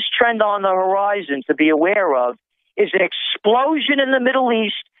biggest trend on the horizon to be aware of is an explosion in the Middle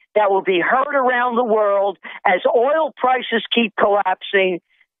East that will be heard around the world as oil prices keep collapsing,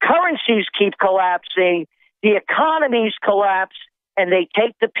 currencies keep collapsing, the economies collapse, and they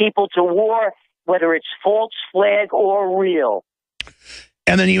take the people to war, whether it's false flag or real.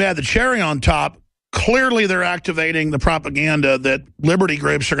 And then you add the cherry on top. Clearly, they're activating the propaganda that liberty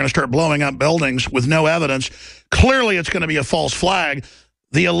groups are going to start blowing up buildings with no evidence. Clearly, it's going to be a false flag.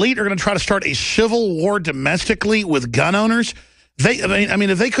 The elite are going to try to start a civil war domestically with gun owners. I mean,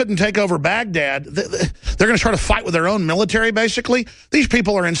 if they couldn't take over Baghdad, they're going to try to fight with their own military, basically. These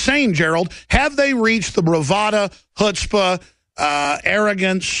people are insane, Gerald. Have they reached the bravada, chutzpah,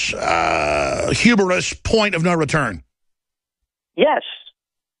 arrogance, hubris, point of no return. Yes.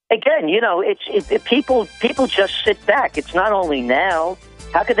 Again, you know, people just sit back. It's not only now.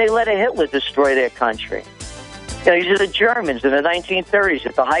 How could they let a Hitler destroy their country? You know, these are the Germans in the 1930s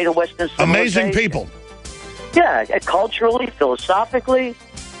at the height of Western civilization. Amazing people. Yeah, culturally, philosophically,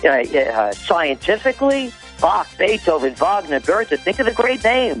 scientifically. Bach, Beethoven, Wagner, Goethe. Think of the great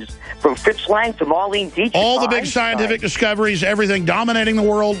names. From Fritz Lang to Marlene Dietrich. All the big scientific discoveries, everything dominating the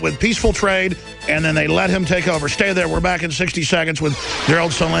world with peaceful trade, and then they let him take over. Stay there. We're back in 60 seconds with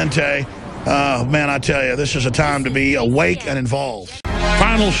Gerald Celente. Man, I tell you, this is a time to be awake and involved.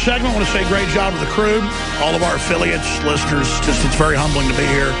 Final segment. I want to say great job with the crew, all of our affiliates, listeners. Just it's very humbling to be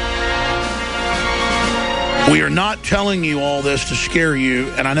here. We are not telling you all this to scare you,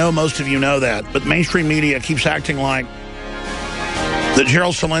 and I know most of you know that, but mainstream media keeps acting like that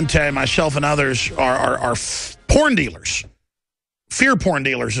Gerald Celente, myself, and others are porn dealers. Fear porn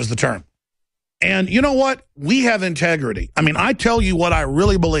dealers is the term. And you know what? We have integrity. I mean, I tell you what I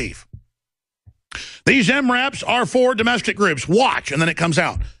really believe. These MRAPs are for domestic groups. Watch, and then it comes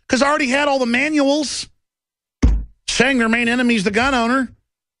out. Because I already had all the manuals saying their main enemy is the gun owner.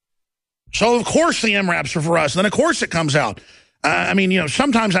 So, of course, the MRAPs are for us. And then, of course, it comes out. I mean, you know,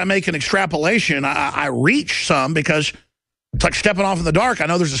 sometimes I make an extrapolation. I reach some because it's like stepping off in the dark. I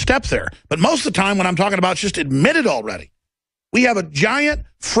know there's a step there. But most of the time when I'm talking about it's just admitted already. We have a giant,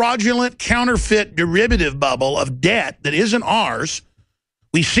 fraudulent, counterfeit, derivative bubble of debt that isn't ours.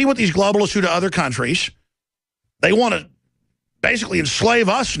 We see what these globalists do to other countries. They want to basically enslave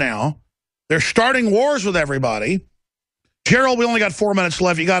us now. They're starting wars with everybody. Gerald, we only got 4 minutes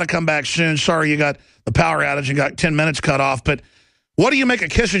left. You got to come back soon. Sorry you got the power outage and got 10 minutes cut off. But what do you make of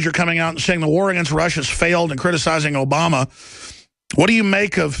Kissinger coming out and saying the war against Russia's failed and criticizing Obama? What do you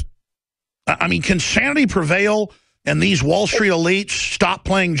make of, I mean, can sanity prevail and these Wall Street elites stop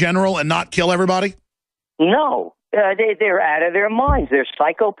playing general and not kill everybody? No. They're out of their minds. They're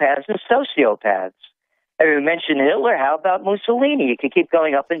psychopaths and sociopaths. You mentioned Hitler. How about Mussolini? You can keep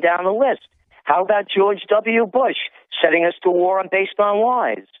going up and down the list. How about George W. Bush setting us to war based on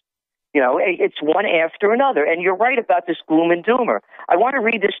lies? You know, it's one after another. And you're right about this gloom and doomer. I want to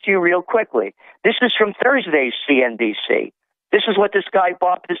read this to you real quickly. This is from Thursday's CNBC. This is what this guy,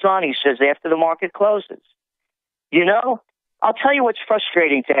 Bob Pisani, says after the market closes. You know, I'll tell you what's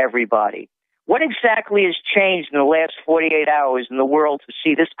frustrating to everybody. What exactly has changed in the last 48 hours in the world to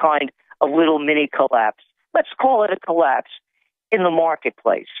see this kind of little mini collapse? Let's call it a collapse in the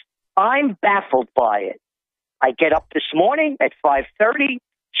marketplace. I'm baffled by it. I get up this morning at 5:30,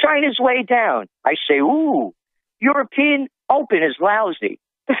 China's way down. I say, ooh, European open is lousy.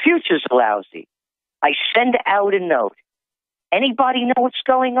 The future's lousy. I send out a note. Anybody know what's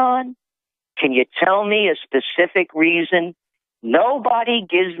going on? Can you tell me a specific reason? Nobody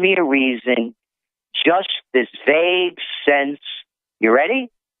gives me a reason. Just this vague sense, you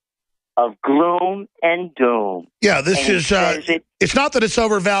ready? Of gloom and doom. Yeah, this is, it's not that it's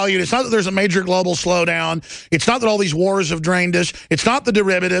overvalued. It's not that there's a major global slowdown. It's not that all these wars have drained us. It's not the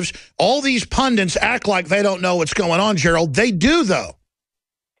derivatives. All these pundits act like they don't know what's going on, Gerald. They do, though.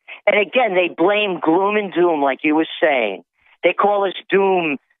 And again, they blame gloom and doom, like you were saying. They call us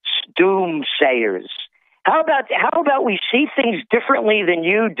doomsayers. How about we see things differently than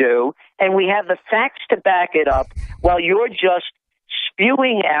you do, and we have the facts to back it up, while you're just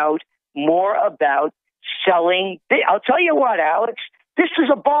spewing out more about selling. I'll tell you what, Alex, this is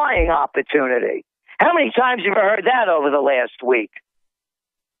a buying opportunity. How many times have you heard that over the last week?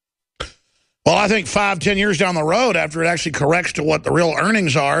 Well, I think 5-10 years down the road, after it actually corrects to what the real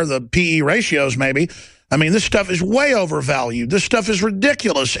earnings are, the PE ratios maybe, I mean, this stuff is way overvalued. This stuff is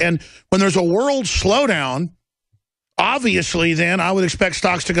ridiculous. And when there's a world slowdown, obviously then I would expect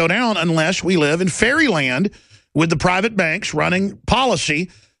stocks to go down unless we live in fairyland with the private banks running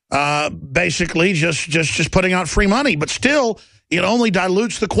policy, basically just putting out free money. But still, it only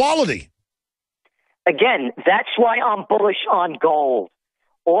dilutes the quality. Again, that's why I'm bullish on gold.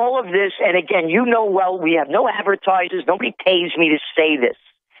 All of this, and again, you know well, we have no advertisers. Nobody pays me to say this.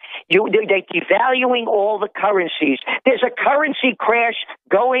 They're devaluing all the currencies. There's a currency crash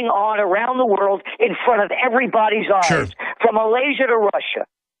going on around the world in front of everybody's eyes, sure. From Malaysia to Russia.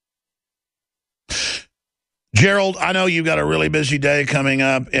 Gerald, I know you've got a really busy day coming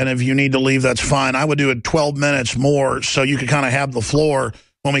up, and if you need to leave, that's fine. I would do it 12 minutes more so you could kind of have the floor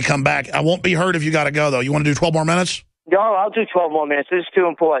when we come back. I won't be hurt if you got to go, though. You want to do 12 more minutes? No, I'll do 12 more minutes. This is too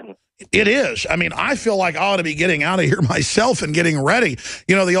important. It is. I mean, I feel like I ought to be getting out of here myself and getting ready.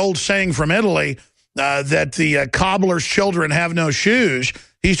 You know, the old saying from Italy that the cobbler's children have no shoes.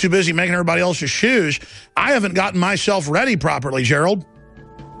 He's too busy making everybody else's shoes. I haven't gotten myself ready properly, Gerald.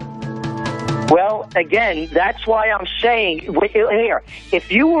 Well, again, that's why I'm saying, here,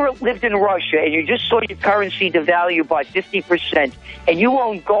 if you lived in Russia and you just saw your currency devalue by 50% and you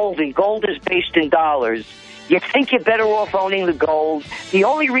own gold and gold is based in dollars, you think you're better off owning the gold. The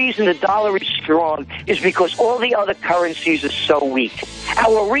only reason the dollar is strong is because all the other currencies are so weak.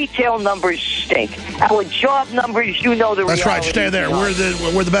 Our retail numbers stink. Our job numbers, you know the reality. That's right. Stay there. We're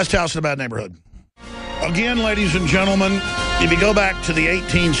the best house in a bad neighborhood. Again, ladies and gentlemen, if you go back to the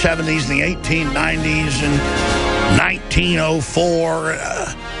 1870s and the 1890s and 1904,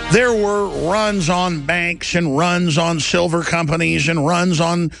 there were runs on banks and runs on silver companies and runs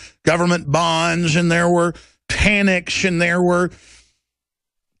on government bonds, and there were panics, and there were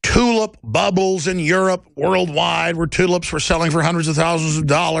tulip bubbles in Europe worldwide where tulips were selling for hundreds of thousands of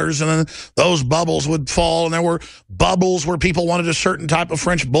dollars, and then those bubbles would fall, and there were bubbles where people wanted a certain type of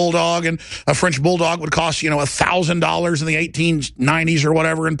French bulldog, and a French bulldog would cost, $1,000 in the 1890s or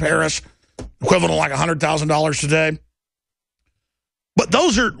whatever in Paris, equivalent to like $100,000 today. But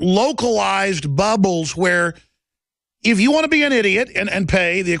those are localized bubbles where if you want to be an idiot and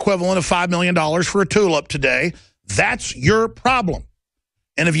pay the equivalent of $5 million for a tulip today, that's your problem.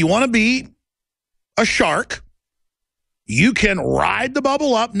 And if you want to be a shark, you can ride the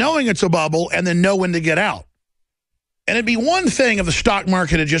bubble up knowing it's a bubble and then know when to get out. And it'd be one thing if the stock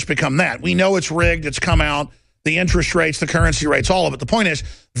market had just become that. We know it's rigged, it's come out, the interest rates, the currency rates, all of it. The point is,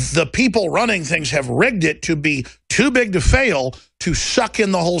 the people running things have rigged it to be too big to fail, to suck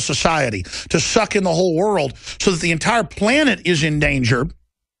in the whole society, to suck in the whole world, so that the entire planet is in danger,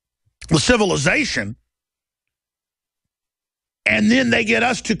 the civilization. And then they get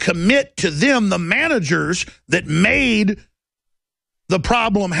us to commit to them, the managers that made the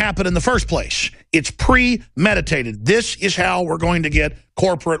problem happen in the first place. It's premeditated. This is how we're going to get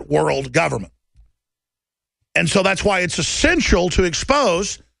corporate world government. And so that's why it's essential to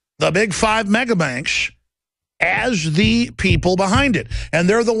expose the big 5 megabanks as the people behind it. And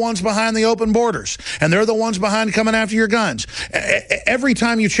they're the ones behind the open borders. And they're the ones behind coming after your guns. Every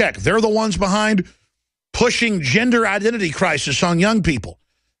time you check, they're the ones behind pushing gender identity crisis on young people.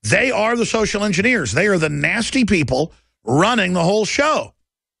 They are the social engineers. They are the nasty people running the whole show.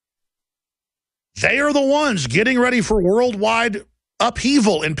 They are the ones getting ready for worldwide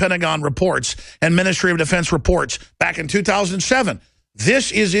upheaval in Pentagon reports and Ministry of Defense reports back in 2007.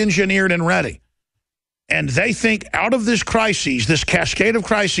 This is engineered and ready. And they think out of this crisis, this cascade of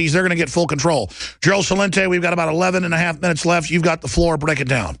crises, they're going to get full control. Gerald Celente, we've got about 11 and a half minutes left. You've got the floor. Break it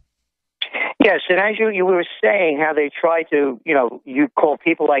down. Yes, and as you were saying, how they try to, you call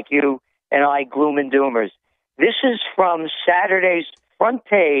people like you and I gloom and doomers. This is from Saturday's front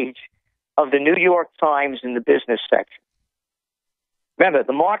page of the New York Times in the business section. Remember,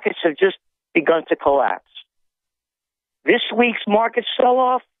 the markets have just begun to collapse. This week's market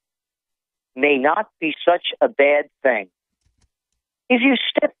sell-off may not be such a bad thing. If you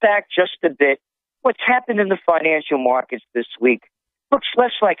step back just a bit, what's happened in the financial markets this week looks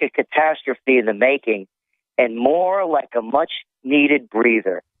less like a catastrophe in the making and more like a much-needed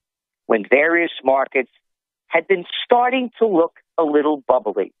breather when various markets had been starting to look a little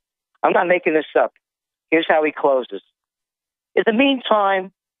bubbly. I'm not making this up. Here's how he closes. In the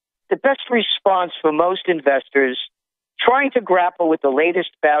meantime, the best response for most investors trying to grapple with the latest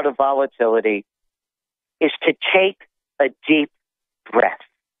bout of volatility is to take a deep breath.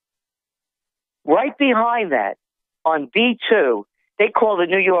 Right behind that, on B2, they call the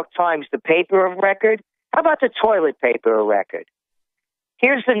New York Times the paper of record. How about the toilet paper of record?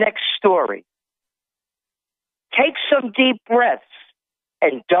 Here's the next story. Take some deep breaths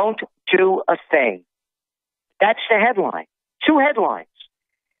and don't do a thing. That's the headline. 2 headlines.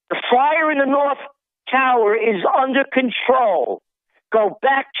 The fire in the North Tower is under control. Go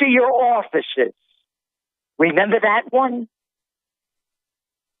back to your offices. Remember that one?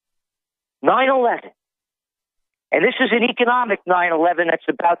 9/11. And this is an economic 9/11 that's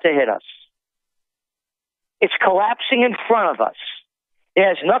about to hit us. It's collapsing in front of us. It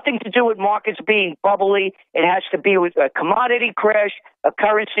has nothing to do with markets being bubbly. It has to be with a commodity crash, a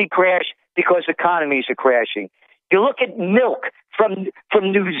currency crash, because economies are crashing. You look at milk from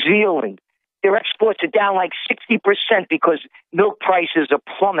New Zealand. Their exports are down like 60% because milk prices are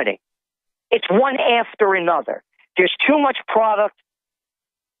plummeting. It's one after another. There's too much product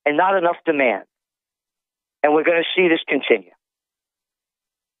and not enough demand. And we're going to see this continue.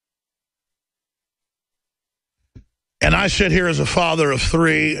 And I sit here as a father of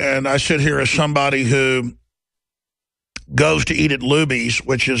 3, and I sit here as somebody who goes to eat at Luby's,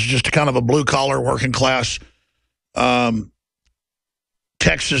 which is just kind of a blue-collar, working-class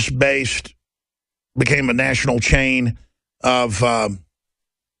Texas-based, became a national chain of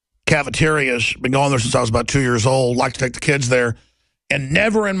cafeterias. Been going there since I was about 2 years old. Like to take the kids there. And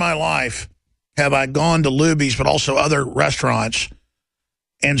never in my life have I gone to Luby's, but also other restaurants,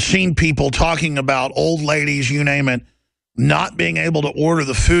 and seen people talking about old ladies, you name it, not being able to order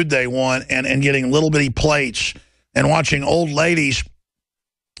the food they want and getting little bitty plates, and watching old ladies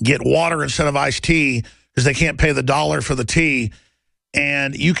get water instead of iced tea because they can't pay the $1 for the tea.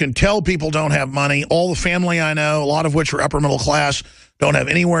 And you can tell people don't have money. All the family I know, a lot of which are upper middle class, don't have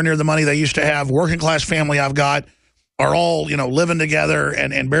anywhere near the money they used to have. Working class family I've got are all, you know, living together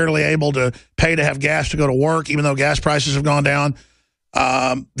and barely able to pay to have gas to go to work, even though gas prices have gone down.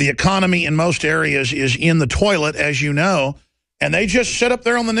 The economy in most areas is in the toilet, as you know, and they just sit up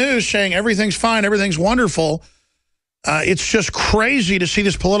there on the news saying everything's fine, everything's wonderful. It's just crazy to see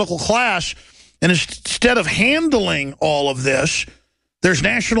this political class, and instead of handling all of this, there's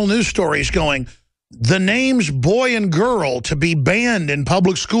national news stories going, the names boy and girl to be banned in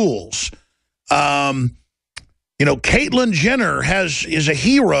public schools. You know, Caitlyn Jenner is a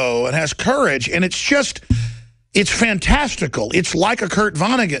hero and has courage, and it's just, it's fantastical. It's like a Kurt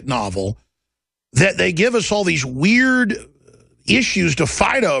Vonnegut novel that they give us all these weird issues to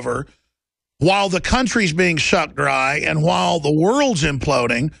fight over while the country's being sucked dry and while the world's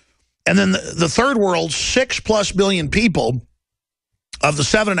imploding. And then the third world, 6+ billion people of the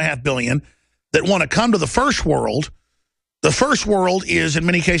 7.5 billion that want to come to the first world. The first world is, in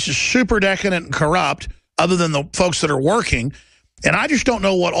many cases, super decadent and corrupt, other than the folks that are working. And I just don't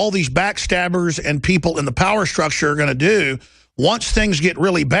know what all these backstabbers and people in the power structure are going to do once things get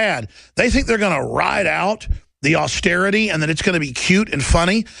really bad. They think they're going to ride out the austerity and that it's going to be cute and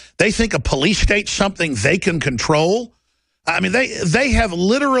funny. They think a police state's something they can control. I mean, they have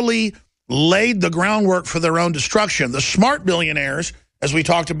literally laid the groundwork for their own destruction. The smart billionaires, as we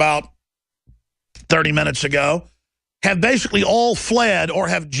talked about 30 minutes ago, have basically all fled or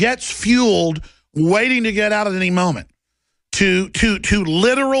have jets fueled, waiting to get out at any moment to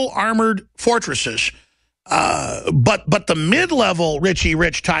literal armored fortresses. But the mid-level Richie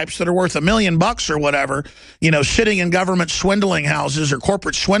Rich types that are worth $1 million or whatever, you know, sitting in government swindling houses or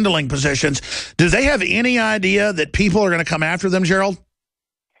corporate swindling positions, do they have any idea that people are going to come after them, Gerald?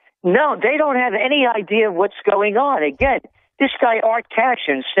 No, they don't have any idea what's going on. Again, this guy Art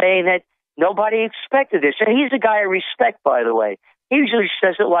Cashin saying that nobody expected this. And he's a guy I respect, by the way. He usually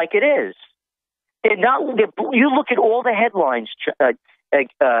says it like it is. You look at all the headlines, and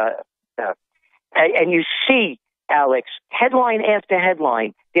you see, Alex, headline after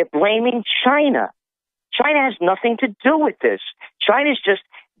headline, they're blaming China. China has nothing to do with this. China's, as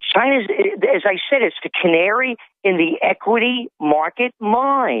I said, it's the canary in the equity market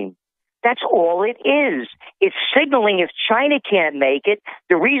mine. That's all it is. It's signaling if China can't make it,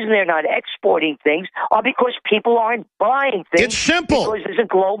 the reason they're not exporting things are because people aren't buying things. It's simple. Because there's a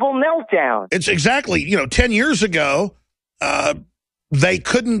global meltdown. It's exactly, 10 years ago, they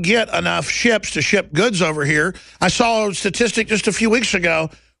couldn't get enough ships to ship goods over here. I saw a statistic just a few weeks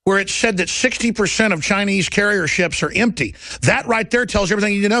ago where it said that 60% of Chinese carrier ships are empty. That right there tells you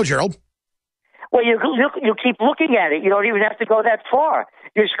everything you need to know, Gerald. Well, you keep looking at it. You don't even have to go that far.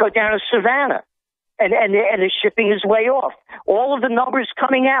 You just go down to Savannah, and the shipping is way off. All of the numbers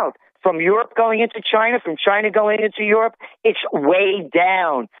coming out from Europe going into China, from China going into Europe, it's way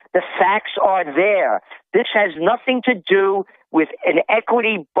down. The facts are there. This has nothing to do with an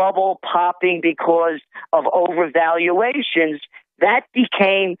equity bubble popping because of overvaluations. That's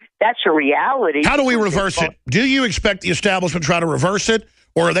a reality. How do we reverse it? Do you expect the establishment to try to reverse it,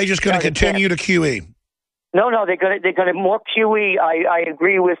 or are they just going to continue to QE? No, they're going to more QE. I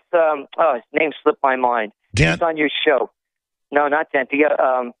agree with his name slipped my mind. Dent? He's on your show. No, not Dent.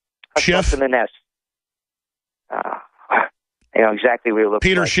 Schiff? In the nest. You know exactly what he looks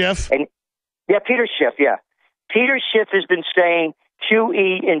Peter like. Schiff? Yeah, Peter Schiff, yeah. Peter Schiff has been saying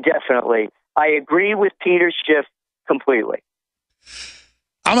QE indefinitely. I agree with Peter Schiff completely.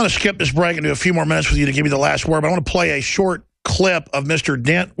 I'm going to skip this break and do a few more minutes with you to give you the last word, but I want to play a short clip of Mr.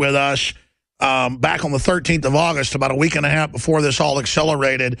 Dent with us back on the 13th of August, about a week and a half before this all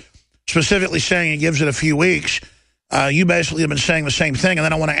accelerated, specifically saying he gives it a few weeks. You basically have been saying the same thing, and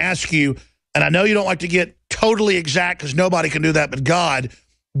then I want to ask you, and I know you don't like to get totally exact because nobody can do that but God,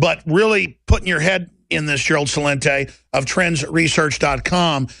 but really putting your head in this, Gerald Celente of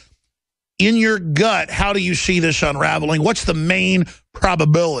trendsresearch.com, in your gut, how do you see this unraveling? What's the main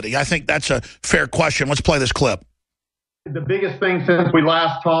probability? I think that's a fair question. Let's play this clip. The biggest thing since we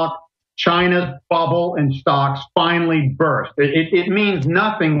last talked China's bubble in stocks finally burst. It means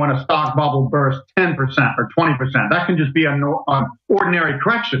nothing when a stock bubble bursts 10% or 20%. That can just be an ordinary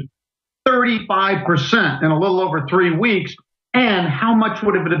correction. 35% in a little over 3 weeks. And how much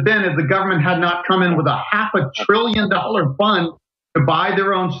would it have been if the government had not come in with a $500 billion fund to buy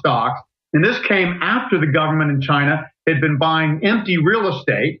their own stocks? And this came after the government in China had been buying empty real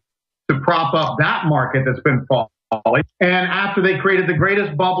estate to prop up that market that's been falling. And after they created the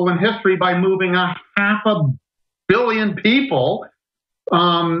greatest bubble in history by moving 500 million people,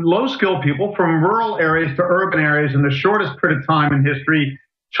 low-skilled people, from rural areas to urban areas in the shortest period of time in history.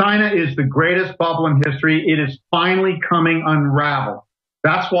 China is the greatest bubble in history. It is finally coming unraveled.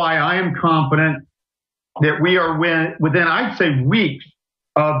 That's why I am confident that we are within, I'd say, weeks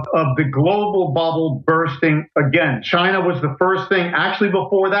of the global bubble bursting again. China was the first thing, actually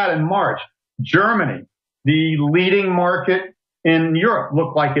before that in March. Germany, the leading market in Europe,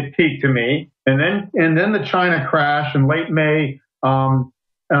 looked like it peaked to me. And then the China crash in late May,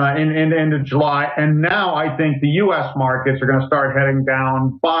 in end of July. And now I think the U.S. markets are going to start heading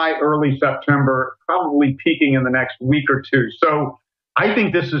down by early September, probably peaking in the next week or two. So I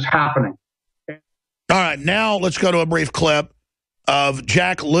think this is happening. All right, now let's go to a brief clip of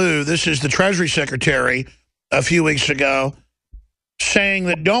Jack Lew. This is the Treasury Secretary a few weeks ago saying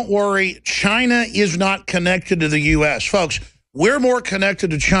that, don't worry, China is not connected to the U.S. Folks, we're more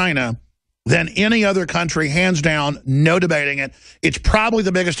connected to China than any other country, hands down, no debating it. It's probably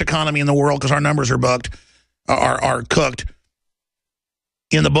the biggest economy in the world because our numbers are are cooked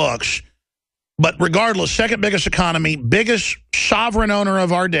in the books. But regardless, second biggest economy, biggest sovereign owner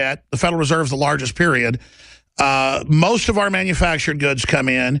of our debt. The Federal Reserve is the largest, period. Most of our manufactured goods come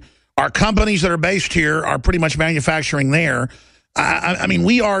in. Our companies that are based here are pretty much manufacturing there. I mean,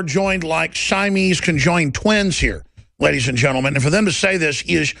 we are joined like Siamese conjoined twins here, ladies and gentlemen. And for them to say this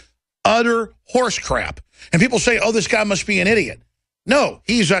is utter horse crap. And people say, oh, this guy must be an idiot. No,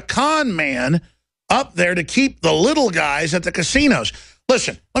 he's a con man up there to keep the little guys at the casinos.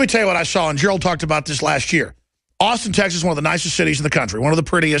 Listen, let me tell you what I saw, and Gerald talked about this last year. Austin, Texas is one of the nicest cities in the country, one of the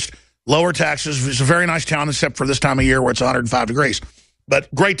prettiest, lower taxes. It's a very nice town, except for this time of year where it's 105 degrees.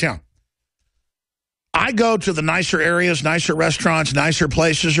 But great town. I go to the nicer areas, nicer restaurants, nicer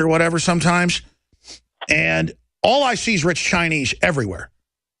places or whatever sometimes, and all I see is rich Chinese everywhere.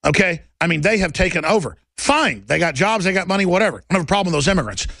 Okay? I mean, they have taken over. Fine. They got jobs, they got money, whatever. I don't have a problem with those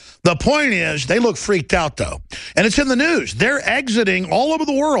immigrants. The point is, they look freaked out, though. And it's in the news. They're exiting all over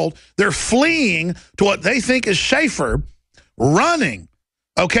the world. They're fleeing to what they think is safer, running.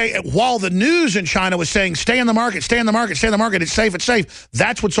 Okay? While the news in China was saying, stay in the market, stay in the market, stay in the market, it's safe, it's safe.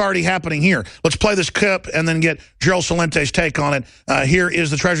 That's what's already happening here. Let's play this clip and then get Gerald Celente's take on it. Here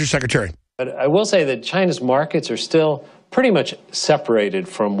is the Treasury Secretary. But I will say that China's markets are still pretty much separated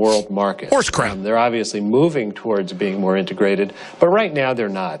from world markets. Horse crap. They're obviously moving towards being more integrated, but right now they're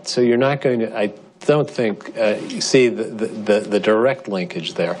not. So you're not going to, I don't think, see the direct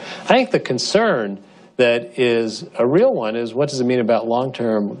linkage there. I think the concern that is a real one is, what does it mean about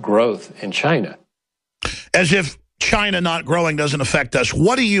long-term growth in China? As if China not growing doesn't affect us.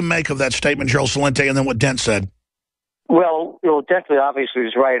 What do you make of that statement, Gerald Celente, and then what Dent said? Well, definitely, obviously,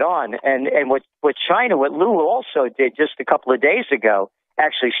 was right on. And what China, what Lou also did just a couple of days ago,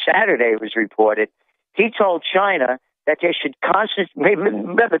 actually Saturday was reported, he told China that they should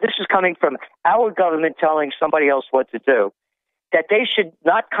remember, this is coming from our government telling somebody else what to do, that they should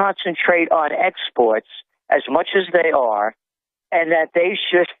not concentrate on exports as much as they are, and that they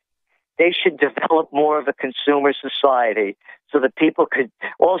should develop more of a consumer society so that people could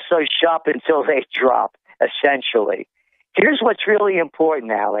also shop until they drop, essentially. Here's what's really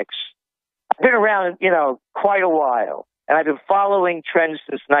important, Alex. I've been around, quite a while, and I've been following trends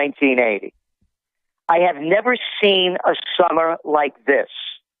since 1980. I have never seen a summer like this.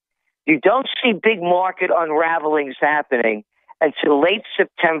 You don't see big market unravelings happening until late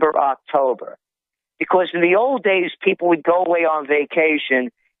September, October. Because in the old days, people would go away on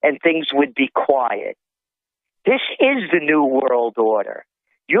vacation and things would be quiet. This is the new world order.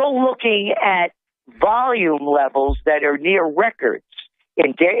 You're looking at volume levels that are near records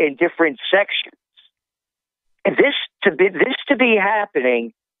in different sections. And this to be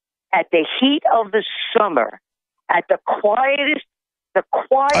happening at the heat of the summer, at the quietest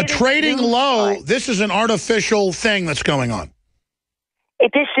a trading low. Time. This is an artificial thing that's going on.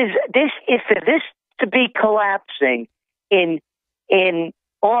 This to be collapsing in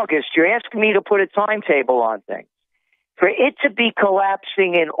August. You're asking me to put a timetable on things. For it to be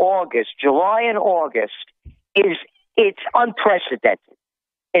collapsing in August, July and August, it's unprecedented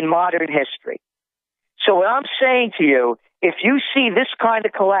in modern history. So what I'm saying to you if you see this kind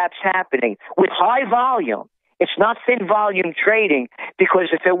of collapse happening with high volume, it's not thin volume trading, because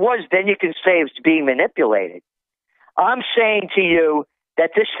if it was, then you can say it's being manipulated. I'm saying to you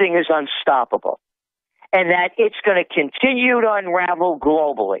that this thing is unstoppable and that it's going to continue to unravel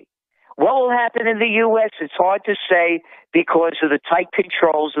globally. What will happen in the U.S., it's hard to say because of the tight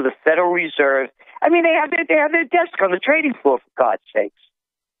controls of the Federal Reserve. I mean, they have their desk on the trading floor, for God's sakes.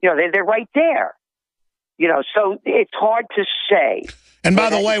 You know, they're right there. You know, so it's hard to say. And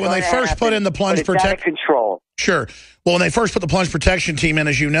by the way, when they first put in the plunge protection control. Sure. Well, when they first put the plunge protection team in,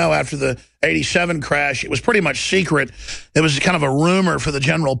 as you know, after the 87 crash, it was pretty much secret. It was kind of a rumor for the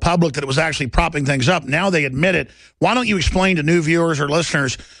general public that it was actually propping things up. Now they admit it. Why don't you explain to new viewers or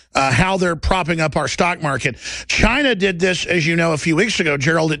listeners how they're propping up our stock market? China did this, as you know, a few weeks ago,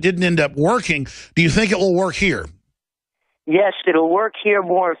 Gerald. It didn't end up working. Do you think it will work here? Yes, it'll work here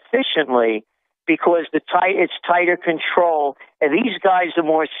more efficiently, because it's tighter control, and these guys are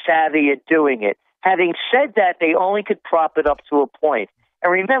more savvy at doing it. Having said that, they only could prop it up to a point.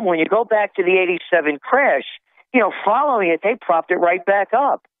 And remember, when you go back to the 87 crash, you know, following it, they propped it right back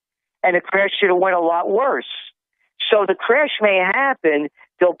up. And the crash should have went a lot worse. So the crash may happen.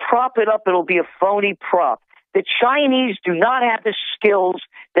 They'll prop it up. It'll be a phony prop. The Chinese do not have the skills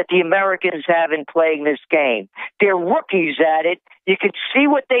that the Americans have in playing this game. They're rookies at it. You can see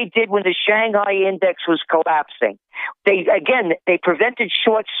what they did when the Shanghai index was collapsing. They prevented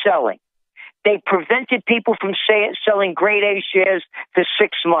short selling. They prevented people from selling grade A shares for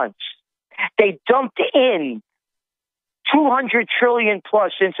 6 months. They dumped in 200 trillion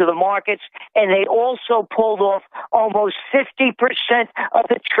plus into the markets, and they also pulled off almost 50% of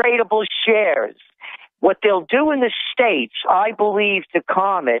the tradable shares. What they'll do in the States, I believe, to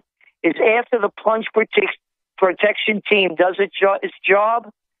calm it, is after the plunge protection team does its job,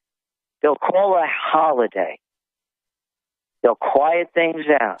 they'll call a holiday. They'll quiet things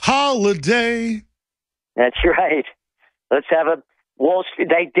out. Holiday. That's right. Let's have a Wall Street.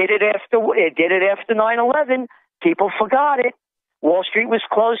 They did it after 9/11. People forgot it. Wall Street was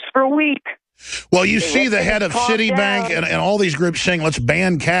closed for a week. Well, you see the head of Citibank and all these groups saying, let's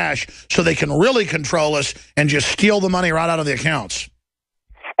ban cash so they can really control us and just steal the money right out of the accounts.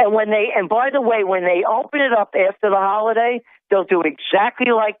 And by the way, when they open it up after the holiday, they'll do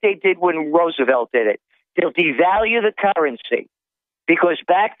exactly like they did when Roosevelt did it. They'll devalue the currency, because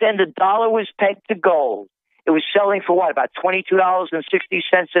back then the dollar was pegged to gold. It was selling for what, about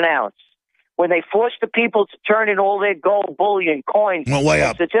 $22.60 an ounce. When they forced the people to turn in all their gold bullion, coins,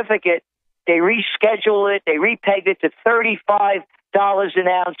 and certificate, they rescheduled it. They repegged it to $35 an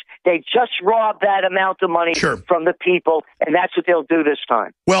ounce. They just robbed that amount of money from the people, and that's what they'll do this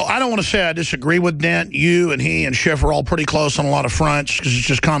time. Well, I don't want to say I disagree with Dent. You and he and Schiff are all pretty close on a lot of fronts because it's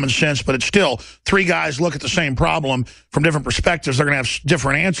just common sense, but it's still three guys look at the same problem from different perspectives. They're going to have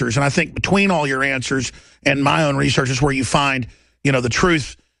different answers, and I think between all your answers and my own research is where you find, you know, the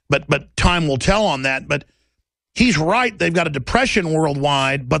truth, but time will tell on that. But he's right. They've got a depression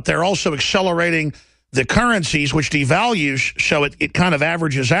worldwide, but they're also accelerating the currencies, which devalues, so it kind of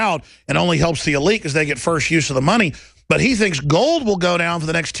averages out and only helps the elite because they get first use of the money. But he thinks gold will go down for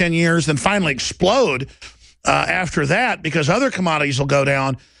the next 10 years, then finally explode after that because other commodities will go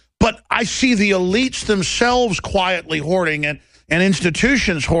down. But I see the elites themselves quietly hoarding it and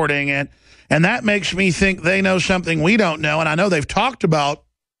institutions hoarding it, and that makes me think they know something we don't know. And I know they've talked about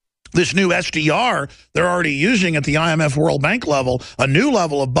this new SDR they're already using at the IMF World Bank level, a new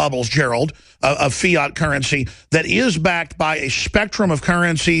level of bubbles, Gerald, of fiat currency that is backed by a spectrum of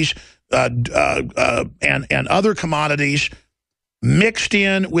currencies and other commodities mixed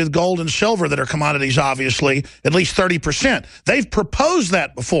in with gold and silver that are commodities, obviously, at least 30%. They've proposed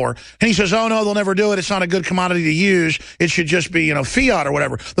that before. And he says, oh, no, they'll never do it. It's not a good commodity to use. It should just be, you know, fiat or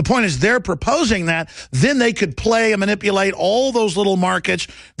whatever. The point is they're proposing that. Then they could play and manipulate all those little markets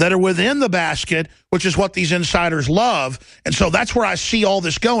that are within the basket, which is what these insiders love. And so that's where I see all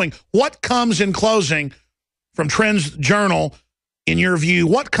this going. What comes in closing from Trends Journal, in your view?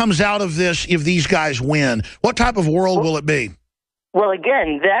 What comes out of this if these guys win? What type of world will it be? Well,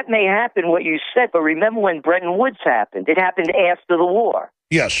 again, that may happen, what you said, but remember when Bretton Woods happened? It happened after the war.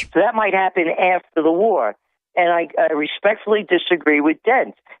 Yes. So that might happen after the war. And I respectfully disagree with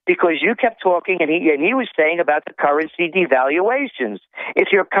Dent, because you kept talking, and he was saying about the currency devaluations. If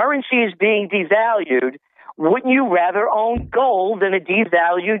your currency is being devalued, wouldn't you rather own gold than a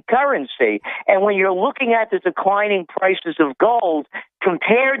devalued currency? And when you're looking at the declining prices of gold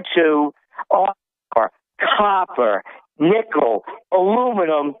compared to copper, nickel,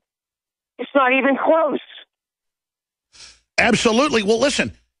 aluminum, it's not even close. Absolutely. Well,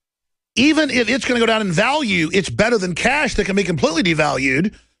 listen, even if it's going to go down in value, it's better than cash that can be completely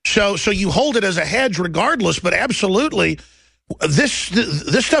devalued. So you hold it as a hedge regardless, but absolutely, this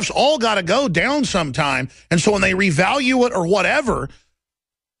stuff's all got to go down sometime. And so when they revalue it or whatever,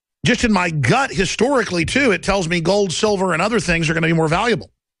 just in my gut historically, too, it tells me gold, silver, and other things are going to be more valuable.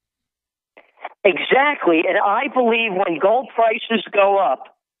 Exactly. And I believe when gold prices go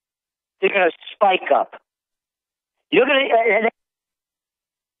up, they're going to spike up. You're going to...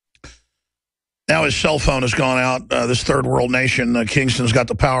 Now his cell phone has gone out. This third world nation, Kingston's got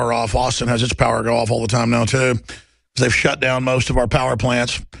the power off. Austin has its power go off all the time now, too. They've shut down most of our power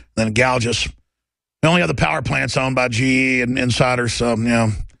plants, then gouge us. We only have the power plants owned by GE and insiders, so, you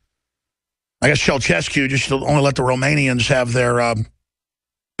know. I guess Ceausescu just only let the Romanians have their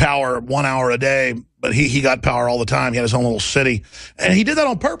power 1 hour a day, but he got power all the time. He had his own little city. And he did that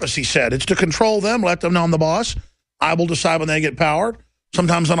on purpose, he said. It's to control them, let them know I'm the boss. I will decide when they get powered.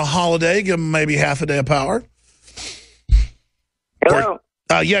 Sometimes on a holiday, give them maybe half a day of power. Hello?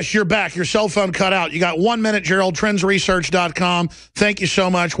 Yes, you're back. Your cell phone cut out. You got 1 minute, Gerald, trendsresearch.com. Thank you so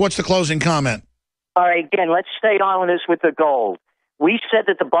much. What's the closing comment? All right, again, let's stay on this with the gold. We said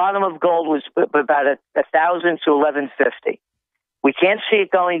that the bottom of gold was about 1,000 to 1,150. We can't see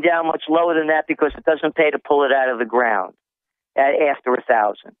it going down much lower than that because it doesn't pay to pull it out of the ground after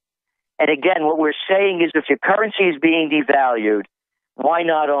 1,000. And again, what we're saying is if your currency is being devalued, why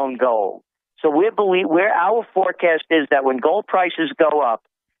not own gold? So our forecast is that when gold prices go up,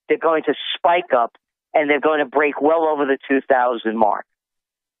 they're going to spike up and they're going to break well over the 2,000 mark.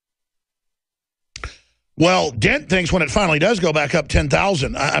 Well, Dent thinks when it finally does go back up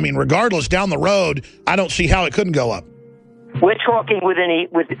 10,000, I mean, regardless, down the road, I don't see how it couldn't go up. We're talking within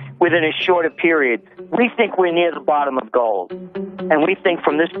a shorter period. We think we're near the bottom of gold. And we think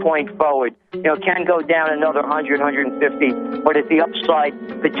from this point forward, it can go down another 100, 150, but at the upside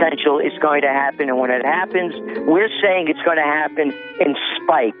potential is going to happen. And when it happens, we're saying it's going to happen in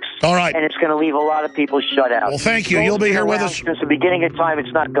spikes. All right. And it's going to leave a lot of people shut out. Well, thank you. You'll be here with us. Since the beginning of time,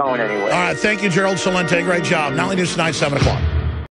 it's not going anywhere. All right. Thank you, Gerald Celente. Great job. Nightly News tonight, 7 o'clock.